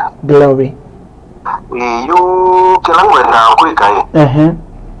 Exactly. Glory. Yu kilangwe na kuikai.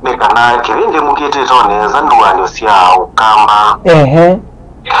 Nekana kirinde mukiti tone Nduanyo sia Ukamba.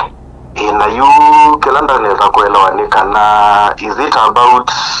 Na yu kilanda neza kuelewa nikana is it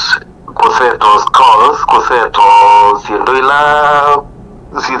about kuseto scholars kuseto sindoila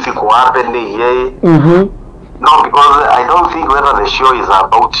sisi kuwape ni ye. No, because I don't think whether the show is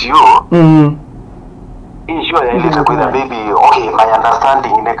about you. Sure maybe okay my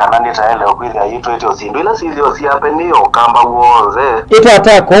understanding ile kana nitaelewa kwenda hiyo ito sindoila sisi osiape ni Ukamba uonze. Ito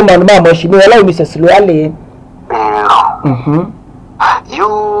hata kuomba mheshimiwa wala Mrs. Luale. You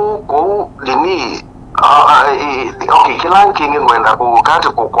go dini okay kila kingi ngwenda kukati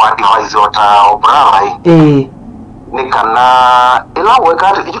kwa device ota obralai ni kana ila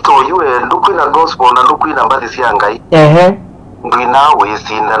wekati ikito yue nduku ina gospel na nduku ina mbali siya ngai ndwina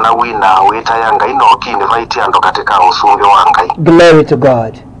wesinda na wina weta ya ngai no kini vaiti ando katika usumbi wa ngai. Glory to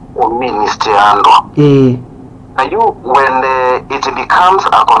God. O ministry ando and you when it becomes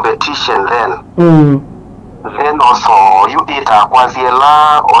a competition then also you ita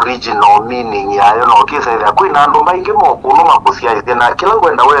kwaziela original meaning ya yo no kisa ya kwina ndo maingi mo kuluma kusia na kila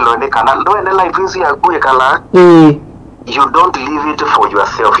ngwenda welo ne kana ndo ende life isi ya kuye kala you don't live it for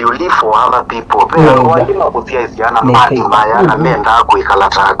yourself, you live for other people. Pero wajima kusia isi yana mati maya na menda kuye kala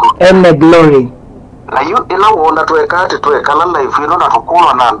tagu and glory na you ila wona tuwekati tuwekala life ino na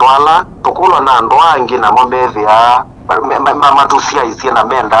tukulwa na ndoangi na momevi ya mama tusia isi na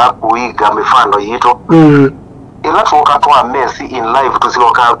menda kuiga mifano yito ila tukatwa Messi in life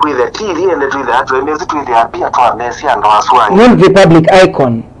tusiloka kwithe tiri ene twithe atu Messi twithe apia twa Messi ando aswangi One Republic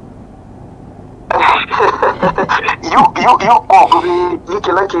icon you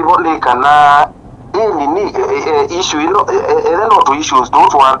kila kivole kana ni issue ino no to issues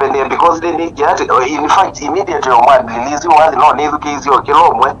don't want any because they need get in fact immediately on one release was no need to easy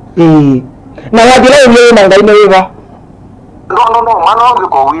okilomwe na wajira ile na ngai newa no mwana wangu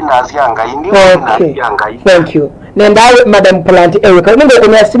kwa winners yanga ini winners yanga. Thank you. Nenda Madam Plant Erica ningo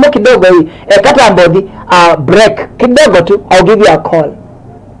kuna simu kidogo hii kata mbodi break kidogo tu I'll give you a call.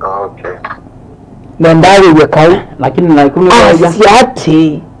 Okay. Nenda wewe kau lakini na kumi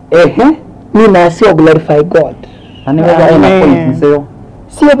asiati nina sio glorify God. Ani wewe ina point sio.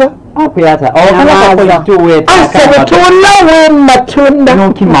 Sio ba? Hapo hata. Kama point tu wewe. Asema we matunda.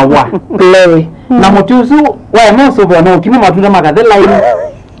 No kimawa. Glory. Na mutuzu wa moso bwana ukima matunda makadela hivi.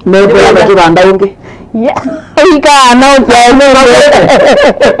 Maybe matunda ndaunge. Yeah. Ika na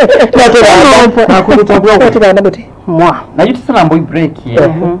na kutoka kwa tuna bote. Mwa. Na yuti sana boy break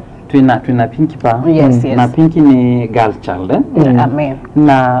here. Tuna Pinky pa. Yes. Na Pinky ni girl child Amen.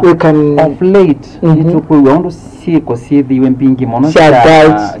 Na we can of late itupo weondo siko sithi we Pinky mono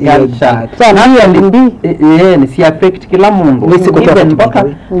girl child. Na hiyo ni si affect kila mundu. Even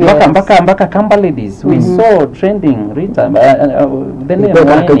mpaka Kamba ladies we saw trending Rita the name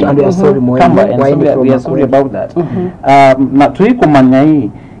Kamba and we are sorry about that. Na tuikumanya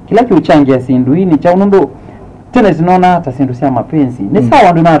hii kila kiuchangia sindu hii ni cha unondo tena zinaona hata sindu sia mapenzi ni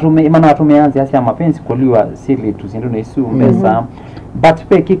sawa ndo na tumeanza sia mapenzi kuliwa sili tu sindu ni su mbesa but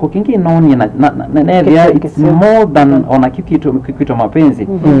pe kiko kingi naoni na it's more than ona kitu mapenzi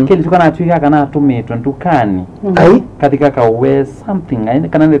kile tukana tuika kana tumetwa ndukani katika ka we something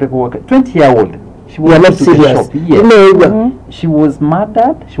kana ndio 20 year old she was not serious she was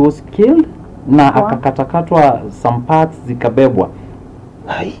murdered she was killed na akakatakatwa some parts zikabebwa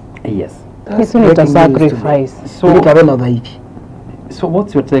yes. It's not a sacrifice. So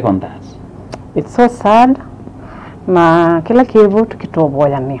what's your take on that? It's so sad. Na kila kivu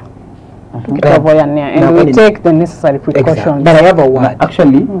tukitoboyania. Tukitoboyania and we take the necessary precautions. But I have a word.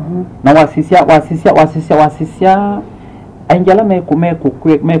 Actually, na wasisia angela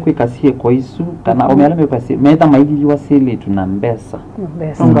mekuikasie kwa isu kana omeala mekuikasie meta maigi wasili tunambesa.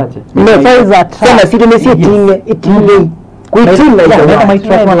 Ngaje. Mbesa sana sisi itinge kuitinga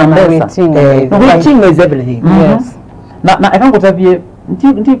is everything. Yes. Na akangotavie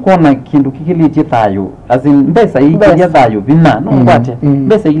ndi kuona kindu kikili thayo as in mbesa hii ya thayo vina no ngwate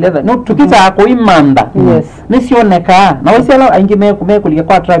mbesa ile no tukita ako imanda nisioneka na wasiala aingi mekulika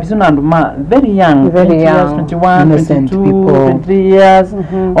kwa tribes na nduma very young 21 22 23 years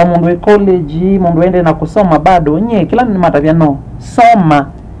o mundu we college mundu ende na kusoma bado nye kila ni matavia no soma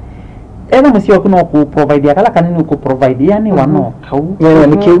ena msio kuno ku provide kala kanini ku provide yani wano kau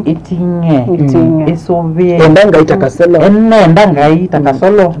itinge esove endanga itakasolo endanga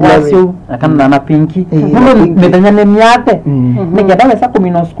itakasolo wasio akana na Pinky mundu medanyane miate ningedale sa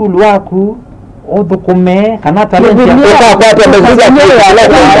kumino school waku odukume kana talent ya kwa tembeza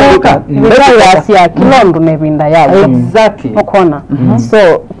ya kilondo nebinda yao exactly ukona so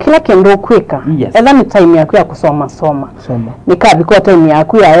kila kendo kwika either ni time yako ya kusoma nikabi kwa time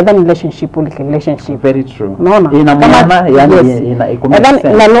yako ya either relationship very true naona ina maana yani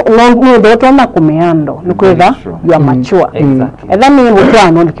ina no ndoto na kumeando nikweza ya mature exactly either ni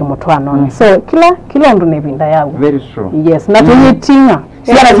mutwano nikimutwano so kila ndo nebinda yao very true yes na tunyitinga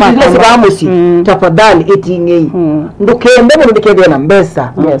tafadhali itinge ndukende ndikende na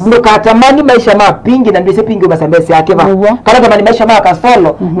mbesa ndukatamani maisha mapingi na ndise pingi basa mbesa yake ba kana tamani maisha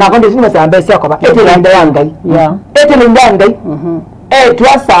makasolo na konde zima za mbesa yako ba ete linda yangai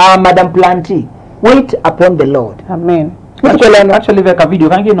twasa Madam Planty wait upon the Lord. Amen. Actually veka video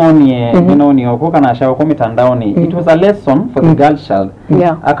kangi noni okoka na shawa kwa mitandaoni. It was a lesson for the girl child.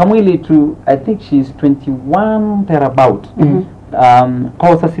 Akamwili to, I think she's 21 thereabout.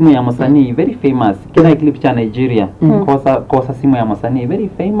 Kosa simu ya msanii very famous. Kina clip cha Nigeria. Kosa simu ya msanii very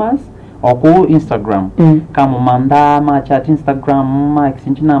famous. Oko Instagram. Kama manda ma chat Instagram ma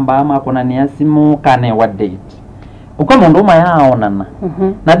exchange number ama kona ni simu kane wa date. Uko mondoma yaonana.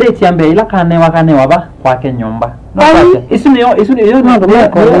 Na date yambe ila kane ba kwake nyumba. No kwake. Isu ni no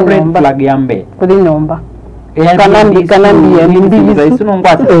red flag yambe. Kodi nyumba. Kanambi ya mbizi isu no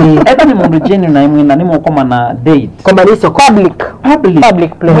ngwate. Eba ni mundu genuine na imwina ni mukoma na date. Koma niso public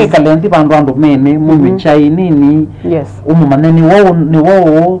place. Mwika lenti bandu mene mumi chai nini. Yes. Maneni ni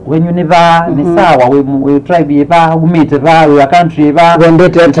wo wenyu ni va ni sawa we tribe eva umite va we country eva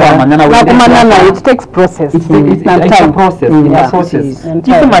wendete na it takes process. It's a process.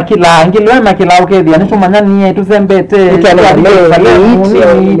 Kitu makila makila ukedi anicho manyani yetu zembete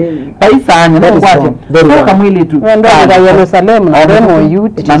paisanya no ngwate. So kamwili tu ndio Yerusalemu na demo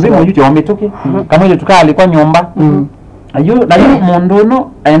yuti wametoke kamwili tukali kwa nyumba. Na yu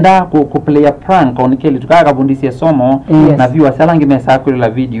mondono enda ku play a prank onikeli tukaka bundisia somo na viewers alangi mesa la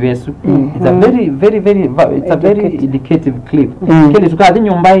video yesu. It's a very indicative clip. Keli tukadi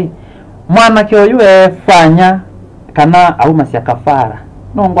nyumbai mwana kyo yu fanya kana au masia kafara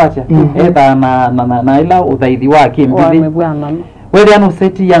no ngwacha eba na ila udhaidhi wake mbili wele anu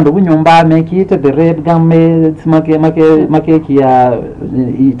seti yandu nyumba mekite the red game make kia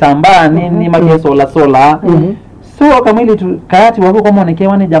itamba nini make sola so kamili tu kayati wako kama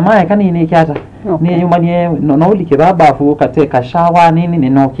onekewa ni jamaa kani ni kyata ni yumanie no ulikiraba afu kateka shawa nini ni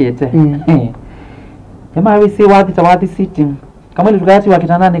nokete jamaa wisi wati sitting kamili tukayati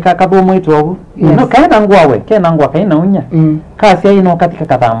wakitandani kabo mwetu wabu no kaenda ngwawe kaina unya kasi ya ino katika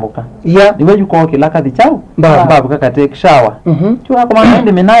katambuka niwe yuko kilaka dichao babu kakateka shawa chua kwa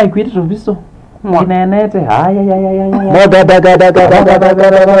maende menai kuita tubiso kinenete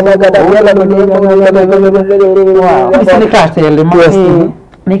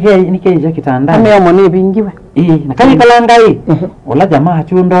nikeja kitanda amemoni bingiwe nakani kalanga ola jamaa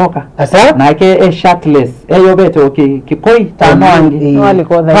chundoka nake shirtless yobeto kikoi tanwangi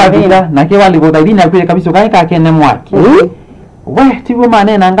walikoza nake walikoza dini akule kabisa kanika kene mwaki we tibu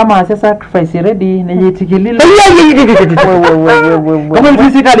manena ngama sacrifice ready nijitikilile kama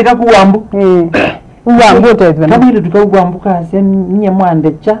mtusika likakuambu uambu tetwe kama ile tukauambuka nye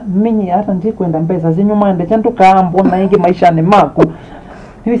mwande cha minyi hata ndikwenda mpesa zinyu mwande cha ntukaambo na ingi maisha ni mako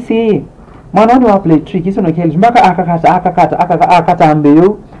you see mwana wa play trick iso no keli mbaka akakata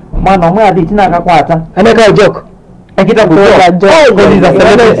ambeyo mwana omwe aditi na akakwata anaka joke akita kutoka gozi za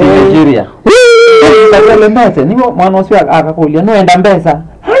celebrity Nigeria sasa mbese niwo mwana osio akakulia no enda mbesa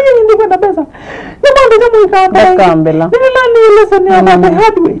haya ndi kwenda mbesa ni kambela ni lesson ya mambo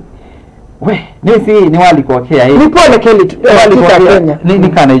hardway we nisi ni wali kwa Kenya ni pole keli tu wali kwa Kenya ni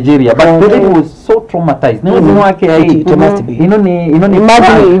ka Nigeria but the lady was so traumatized ni wazima wake it must be inoni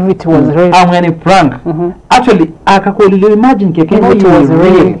imagine if it was real amweni prank actually akakolile imagine keke it was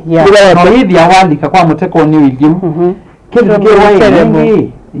real no hivi awali kakwa muteko ni william keli ke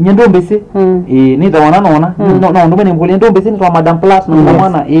nyendo mbese ni da wana no ndo mene ngule ndo mbese ni kwa madam plus no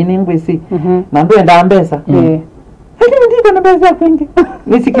mwana ni ngwesi na ndo enda mbesa lakini ndiko na beza kwingi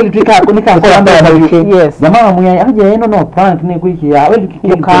nisikili tukako nikakwamba yes jamaa muya aje no prank ni kwiki ya wewe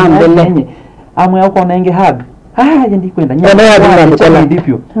kikambele amwe uko nenge hug aje ndikwenda nyama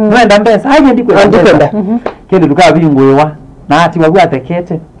ndipyo nenda mbesa aje ndikwenda kile tukaa bingwewa na ati wagwa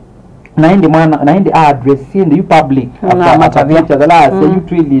tekete naindi mwana naindi address ndi you public na matavia cha dalasa you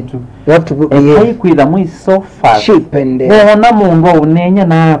tweet to you have to go kwida mu so fast shipende bona mungu unenya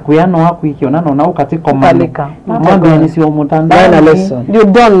na kuyano akuikiona na ukatiko malika mambo ni sio mutandao you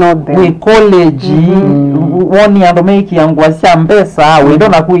don't know them we college woni ando make yangu asya mbesa we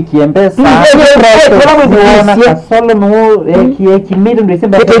don't akuiki mbesa na kasolo no eki middle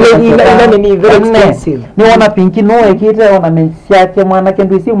December ni very expensive ni wana pinki no ekite wana mensiake mwana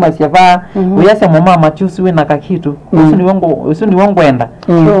kendu isi umasiava uyase mama chusi we na kakitu usuni wangu enda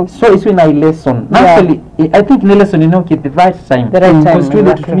so isi na lesson actually I think ni lesson ino ki the right time because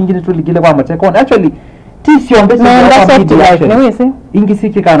tulingine tuligile kwa mateko actually tisi ombesa na soft life ni wese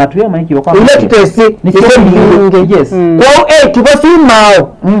ingisiki kana tuya maiki kwa ile tutesi ni yes kwa tubosi mao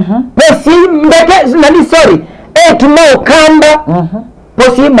basi mbeke nani sorry tumao kamba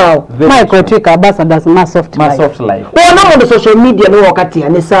bosi mao Michael Tika basa das ma soft life wana mo social media no wakati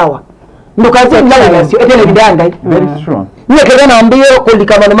ni sawa ndo kazi ngala sio etele bidanga very strong niye naambia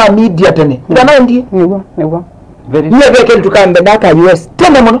kulikama na media tene ndana ndiye niwa very niye veke tukambe daka US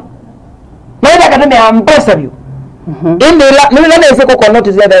tena mno naenda kateme ambassador Indila nilana iseko kwa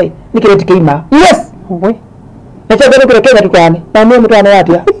notice ya dai nikireti kima. Yes. We. Nacha bado kile Kenya tukane. Na mimi mtu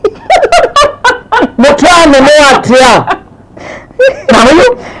anawatia. Mtu anawatia. Na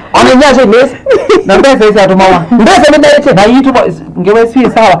huyo ananyasha nesi. Na pesa hizo atumawa. Mbesa mimi na yitu ngewe si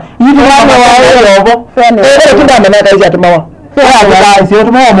sawa. Yitu wana wa yobo. Ndio kinda amenata hizo atumawa. Sawa, sio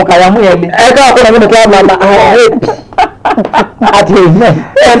atumawa mukaya mwele. Eka kuna mimi kwa mama. Ati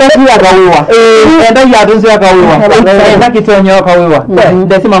enda kia kawiwa. Enda ya tunzi ya kawiwa. Enda kitonyo kawiwa.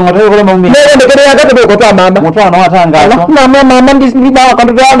 Ndesi mangoto kule mami. Ndio ndio ya kata kwa toa mama. Mtu anawatanga. Na mama ndisi bawa kwa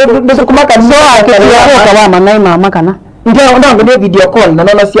ndio kumaka soa kwa mama na mama kana. Ndio video call na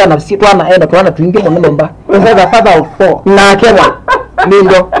naona si ana si tuana tuingie mwa nyumba. Unaweza father of 4. Na kema.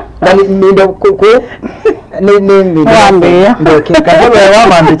 Ndio kuku ni ndio kikabwa wa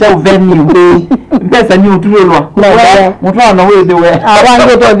mama cha venue. Pesa ni utulwa. Mtu ana wewe wewe.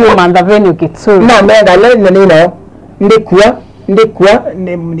 Awange to do manda venue kitsu. Na mega leni nino. Ndikwa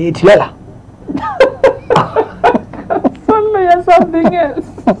ni tiala. Something else.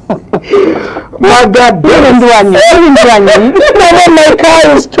 My God, Nduanyo. No, my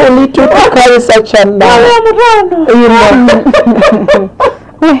car is too little to carry such a number.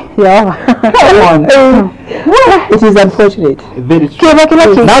 Yeah. Come on. It is unfortunate. Very true. Kila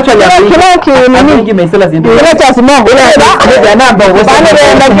Naturally, nini mesela zindu. ile cha simo Ile namba bana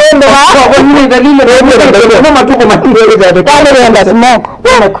nenda kendo kwa nini dalile ndio matuko matiro za bana nenda simo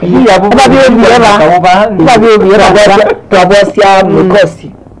na kuia Babi tuabosia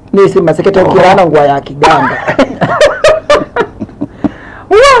mkosi. Nisi maseketa kirana ngwa ya kiganda.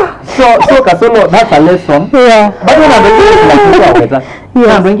 So kasolo that's a lesson. Yeah. But when I'm like you are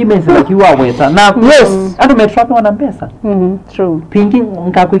yeah, bringi mesi like you are weta. Na yes, ando metrapi wana pesa. True. Pingi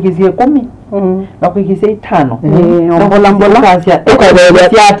nkakuikizie 10. Na kuikizie 5. Mbola kasia.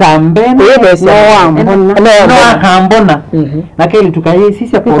 Sia tambene. No hambona. Na kile tukaye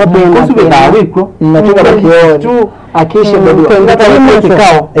sisi hapo kuhusu bila wiko. Natuka bakio tu akisha bodu. Kwa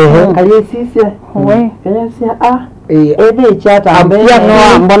kikao. Kaye sisi. Kaye sisi ede chata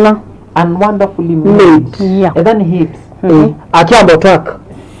mbona and wonderfully made. Yeah. And then hips. Akiambo track.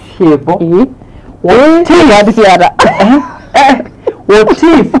 Shepo. What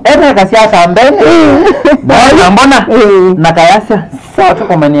If ede kasia mbele. Mbona na kayasa sawa tu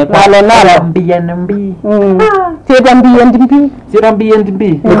kwa mania kwa BNB. Sita BNB. Sira BNB.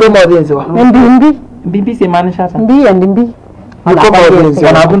 Niko mabenzi wa. BB se manisha hata. BNB. Niko mabenzi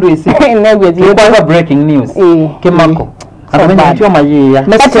wa nagundu isi. Kwa breaking news. Kimako. Anamenya mayia.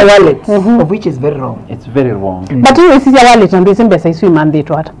 That's a wallet of which is very wrong. It's very wrong. But you see a wallet and this mbesa isu imande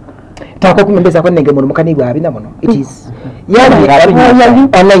to hata. Tako kumembeza kwa nenge mukani bwa bina mono. It is. Yani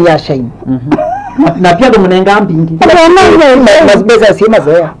online ya shine. Na pia ndo mnenga mbingi. Mazibeza si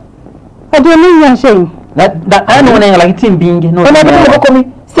mazoea. Adoni ya shine. Na ano mnenga like team mbingi. No. Kuna kitu komi.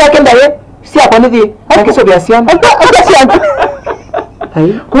 Si akenda ye. Si akoni vi. Akiso bia siana.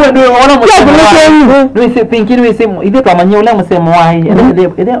 Kwa ndio wana msemo. Ndio ise pinki ndio ise ide kama nyeule msemo wahi.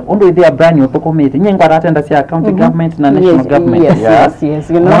 Ide ondo ide brand new poko mete. Nyengwa rata enda si county government na national government. Yes.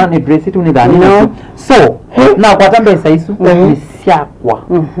 You know. Ni dress itu ni dani. So, na kwa tambe saisu ni siakwa.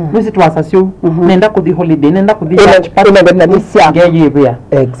 Nisi tuasasio nenda ku the holiday, nenda ku the church party na ni siakwa yebia.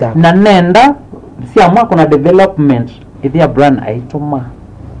 Exactly. Na nenda si amwa kuna development ide brand aitoma.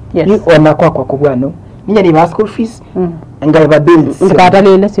 Yes. Ni ona kwa kubwano. Ninya ni school fees. Ngaiba bills. Ngata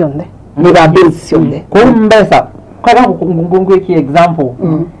lele sionde. Ni ba bills sionde. Kumbesa. Kwa ngungungu ki example.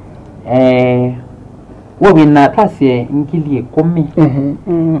 Wewe na twasi ngili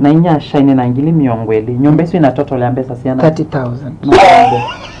 10. Na inya shine na ngili miongweli. Nyombe sio ina total ya pesa siana 30,000.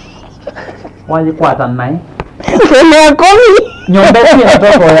 Wali kwa hata nai. Kile 10. Nyombe sio ina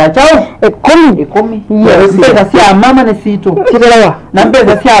total ya chao 10. Yes. Pesa sia mama ni situ. Kitelewa. Na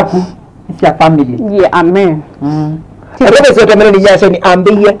pesa sia ku. Sia family. Yeah, amen. Rebesi watamele ni jasho ni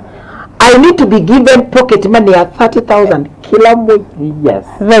ambie I need to be given pocket money ya 30,000 kila mwezi. Yes.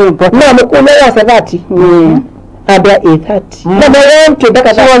 Very important. Na mkuna ya 30. Abia 30. Na mwana mtu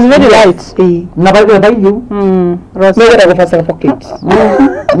daka She was very right. Na bado ndio hiyo. Mwana na kufasa pocket.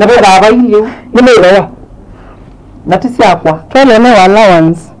 Na bado hiyo. Nimeelewa. Na tisi akwa. Kele no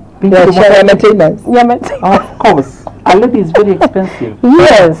allowance. Ya maintenance. Of course. A lady is very expensive.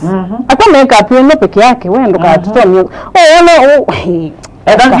 Yes. Hata makeup yenu peke yake wewe ndo katoa mio.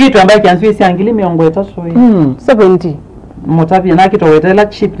 Eda kitu ambaye kianzwi si angili miongo etaso 70. Motabi na kitu wetela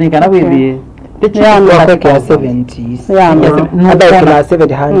chip ni kana wewe the cheapest Kwa kwa 70s. Yeah, About kila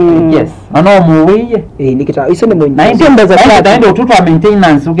 700. yes ano muwe Nikita iso ni mwenye. na ndio mbeza kwa ndio ututu wa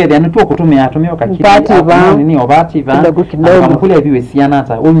maintenance ugede yani tu kutumia atumio kakiri Bati va. nini obati va Kidogo. kule biwe siana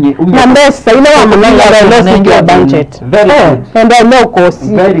hata unye Na mbesa ile wa mnanga less your budget. very good And I know cost.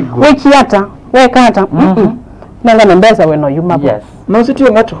 Very good. Wiki hata, weka hata. Nanga na mbesa we no yuma. yes Na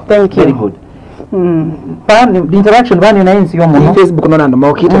usitu ngato. Thank you. very good the interaction bani na insi yomo On Facebook no na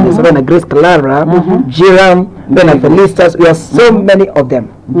mokita ni na Grace Clara, Jiram, na Felicitas, we are so many of them.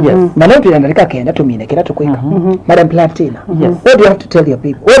 yes Maneno tunaandika kenda tumine kila tukweka. Madam Platina. Yes. What do you have to tell your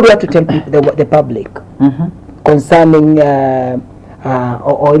people? What do you have to tell people the public concerning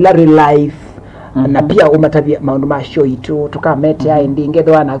oilary life na pia umatabia maundu ma show itu tukamete aindi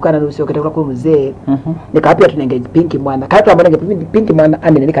ngetho wana kwa nusio ketekula kwa mzee nikapia tunenge pinki mwana katu ambaye pinki mwana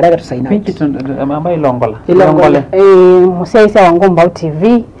amene nikaraga tusaina pinki ambaye ilongola musiaisa wa Ngomba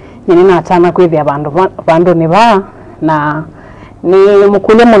TV nyinina atana kwithia bandu ni ba na ni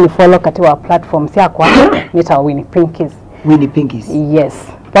mukulemo ni follow kati wa platforms yakwa nita Winnie Pinkies yes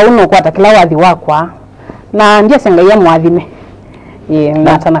pauno kwa takila wathi wakwa na ndia sengaia mwathime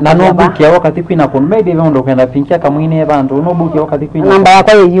na atana na no book ya wakati kwina kon maybe ndo kwenda pinki akamwine bandu no book ya wakati kwina namba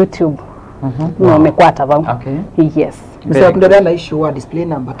yakwa ya YouTube no mekwata ba okay yes msa kundada na issue wa display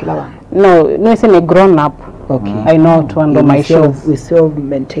number kila wana no it's a grown up okay I know to handle my shows we self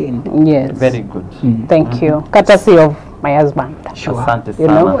maintained yes very good thank you courtesy of my husband sure asante you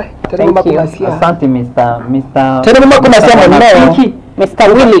know sana thank you asante Mr. tena mama kuna sema Pinki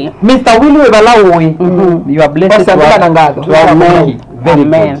Mr. Willie webalawe you are blessed to Amen. very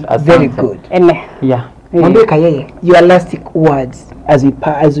Amen. good very good yeah mwambie kayeye your last words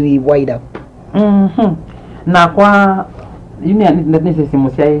as we wind up na kwa yini nisi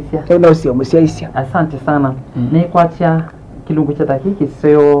musiaisia na sio musiaisia asante sana ni kwacha kilungu cha dakiki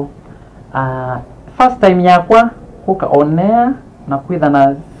sio first time yakwa kukaonea na kuidha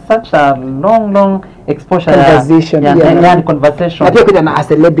na such a long exposure conversation yani conversation na pia kuja na a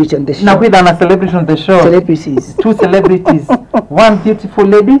celebrity on the show na kuidha na celebration on the show celebrities two celebrities one beautiful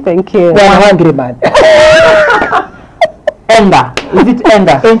lady thank you one hungry man Enga is it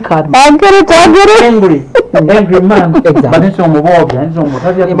Enga angry man Exactly. but nito mubobya nito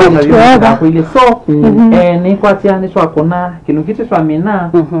mutavya kubona kwile so ni kwatia ni twakona kinu kitu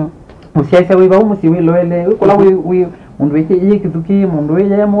twamina musiaisa wiba umusiwilwele ukola we mundu weke yikituki mundu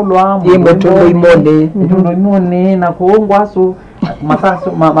ye mulwa yimbo tundo imone na kuongwaso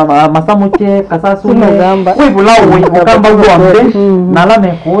masasu masamuche kasasu wibulawe ukamba uombe na la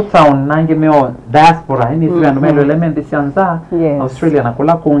meko town nange meo diaspora ni sio ando melo element sianza Australia na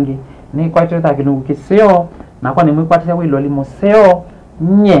kula kongi ni kwacho takinu kisio na kwa ni mwikwatisa wilo limoseo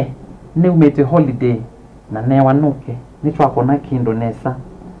nye ni umete holiday na newanuke ni twakona kindonesa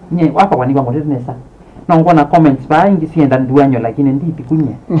nye wapa kwa nikwa nesa na ngona comments ba ingi sienda Nduanyo lakini ndipi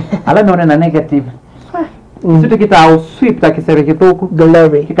kunye ala meone na negative situ kita au sweep ta kisere kitoko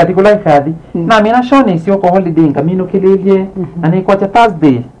glory kikatikula khadi na mina shone sio ko holiday ngamino kelele ani kwa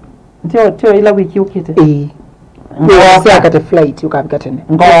Thursday ndio ila wiki ukite ngoa akate flight ukafika tena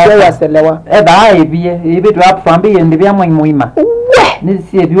ngoa waselewa dai biye tu hapo fambi ndivya muima ni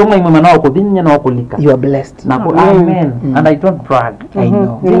sie biyo muima na okodinya na okolika you are blessed na ko amen and I don't brag I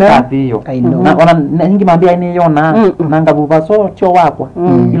know I know na ona ningi mambia ni yona nanga buba so tio wakwa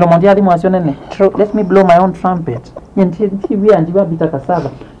ilo mondia di mwasio nene let me blow my own trumpet nti bia ndiba bitaka saba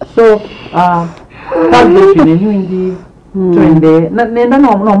so target ni nyingi twende nenda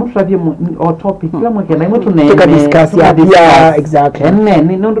no mutravye o topic kila mweke na mtu ne discuss yeah exactly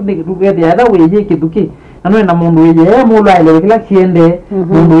ni ndo ndikugethe ada weje kiduki nanwe na mundu weje mulu ale kila kiende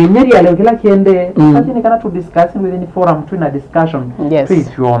mundu wenyeri ale kila kiende lakini kana to discuss within forum tu na discussion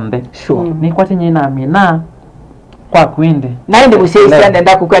tuifiombe sure ni kwati nyina amina kwa kwinde na ndi busiaisia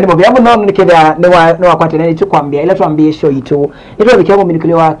nenda kukwani bobi yangu no nikira ne wakwate na nicho kwambia ila tuambie show itu ito bikyabo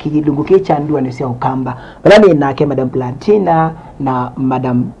minikile wa kidungu kecha Nduanyo sia Ukamba balani nake Madam Platina na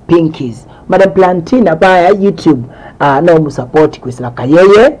Madam Pinkies Madam Platina pa YouTube na umusupport kwisila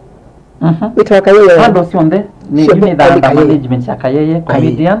kayeye bitaka yeye ando sionde ni give da management ya kayeye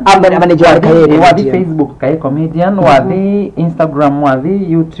comedian manager kayeye wa Facebook kayeye comedian wa the Instagram wa the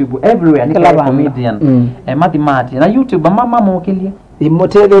YouTube everywhere ni kayeye comedian mati na YouTube mama mokelia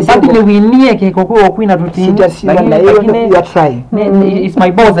imotele sasa ni winie ke kokoo kwina tutini lakini you are trying it's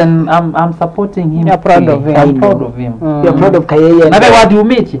my boss and I'm supporting him. You're proud of him. I'm proud of him. You're proud of kayeye na be wadi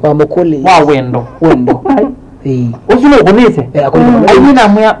umechi wa mukuli wa wendo Osuno ogonese. Ayina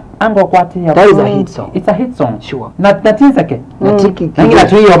mwa ango kwati ya. That is a hit song. It's a hit song. Sure. Na tinsake. Natiki. Nangira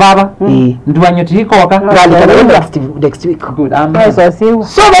tuyo baba. Nduanyo tiko waka. Next week. Good. So guys,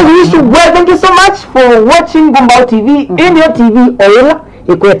 we wish you well. Thank you so much for watching Gumbao TV. In your TV oil.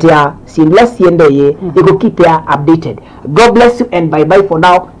 Ikwetia seamless yende ye. You go keep ya updated. God bless you and bye bye for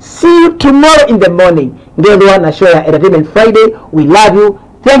now. See you tomorrow in the morning. Ndio ndo na show ya Entertainment Friday. We love you.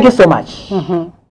 Thank you so much.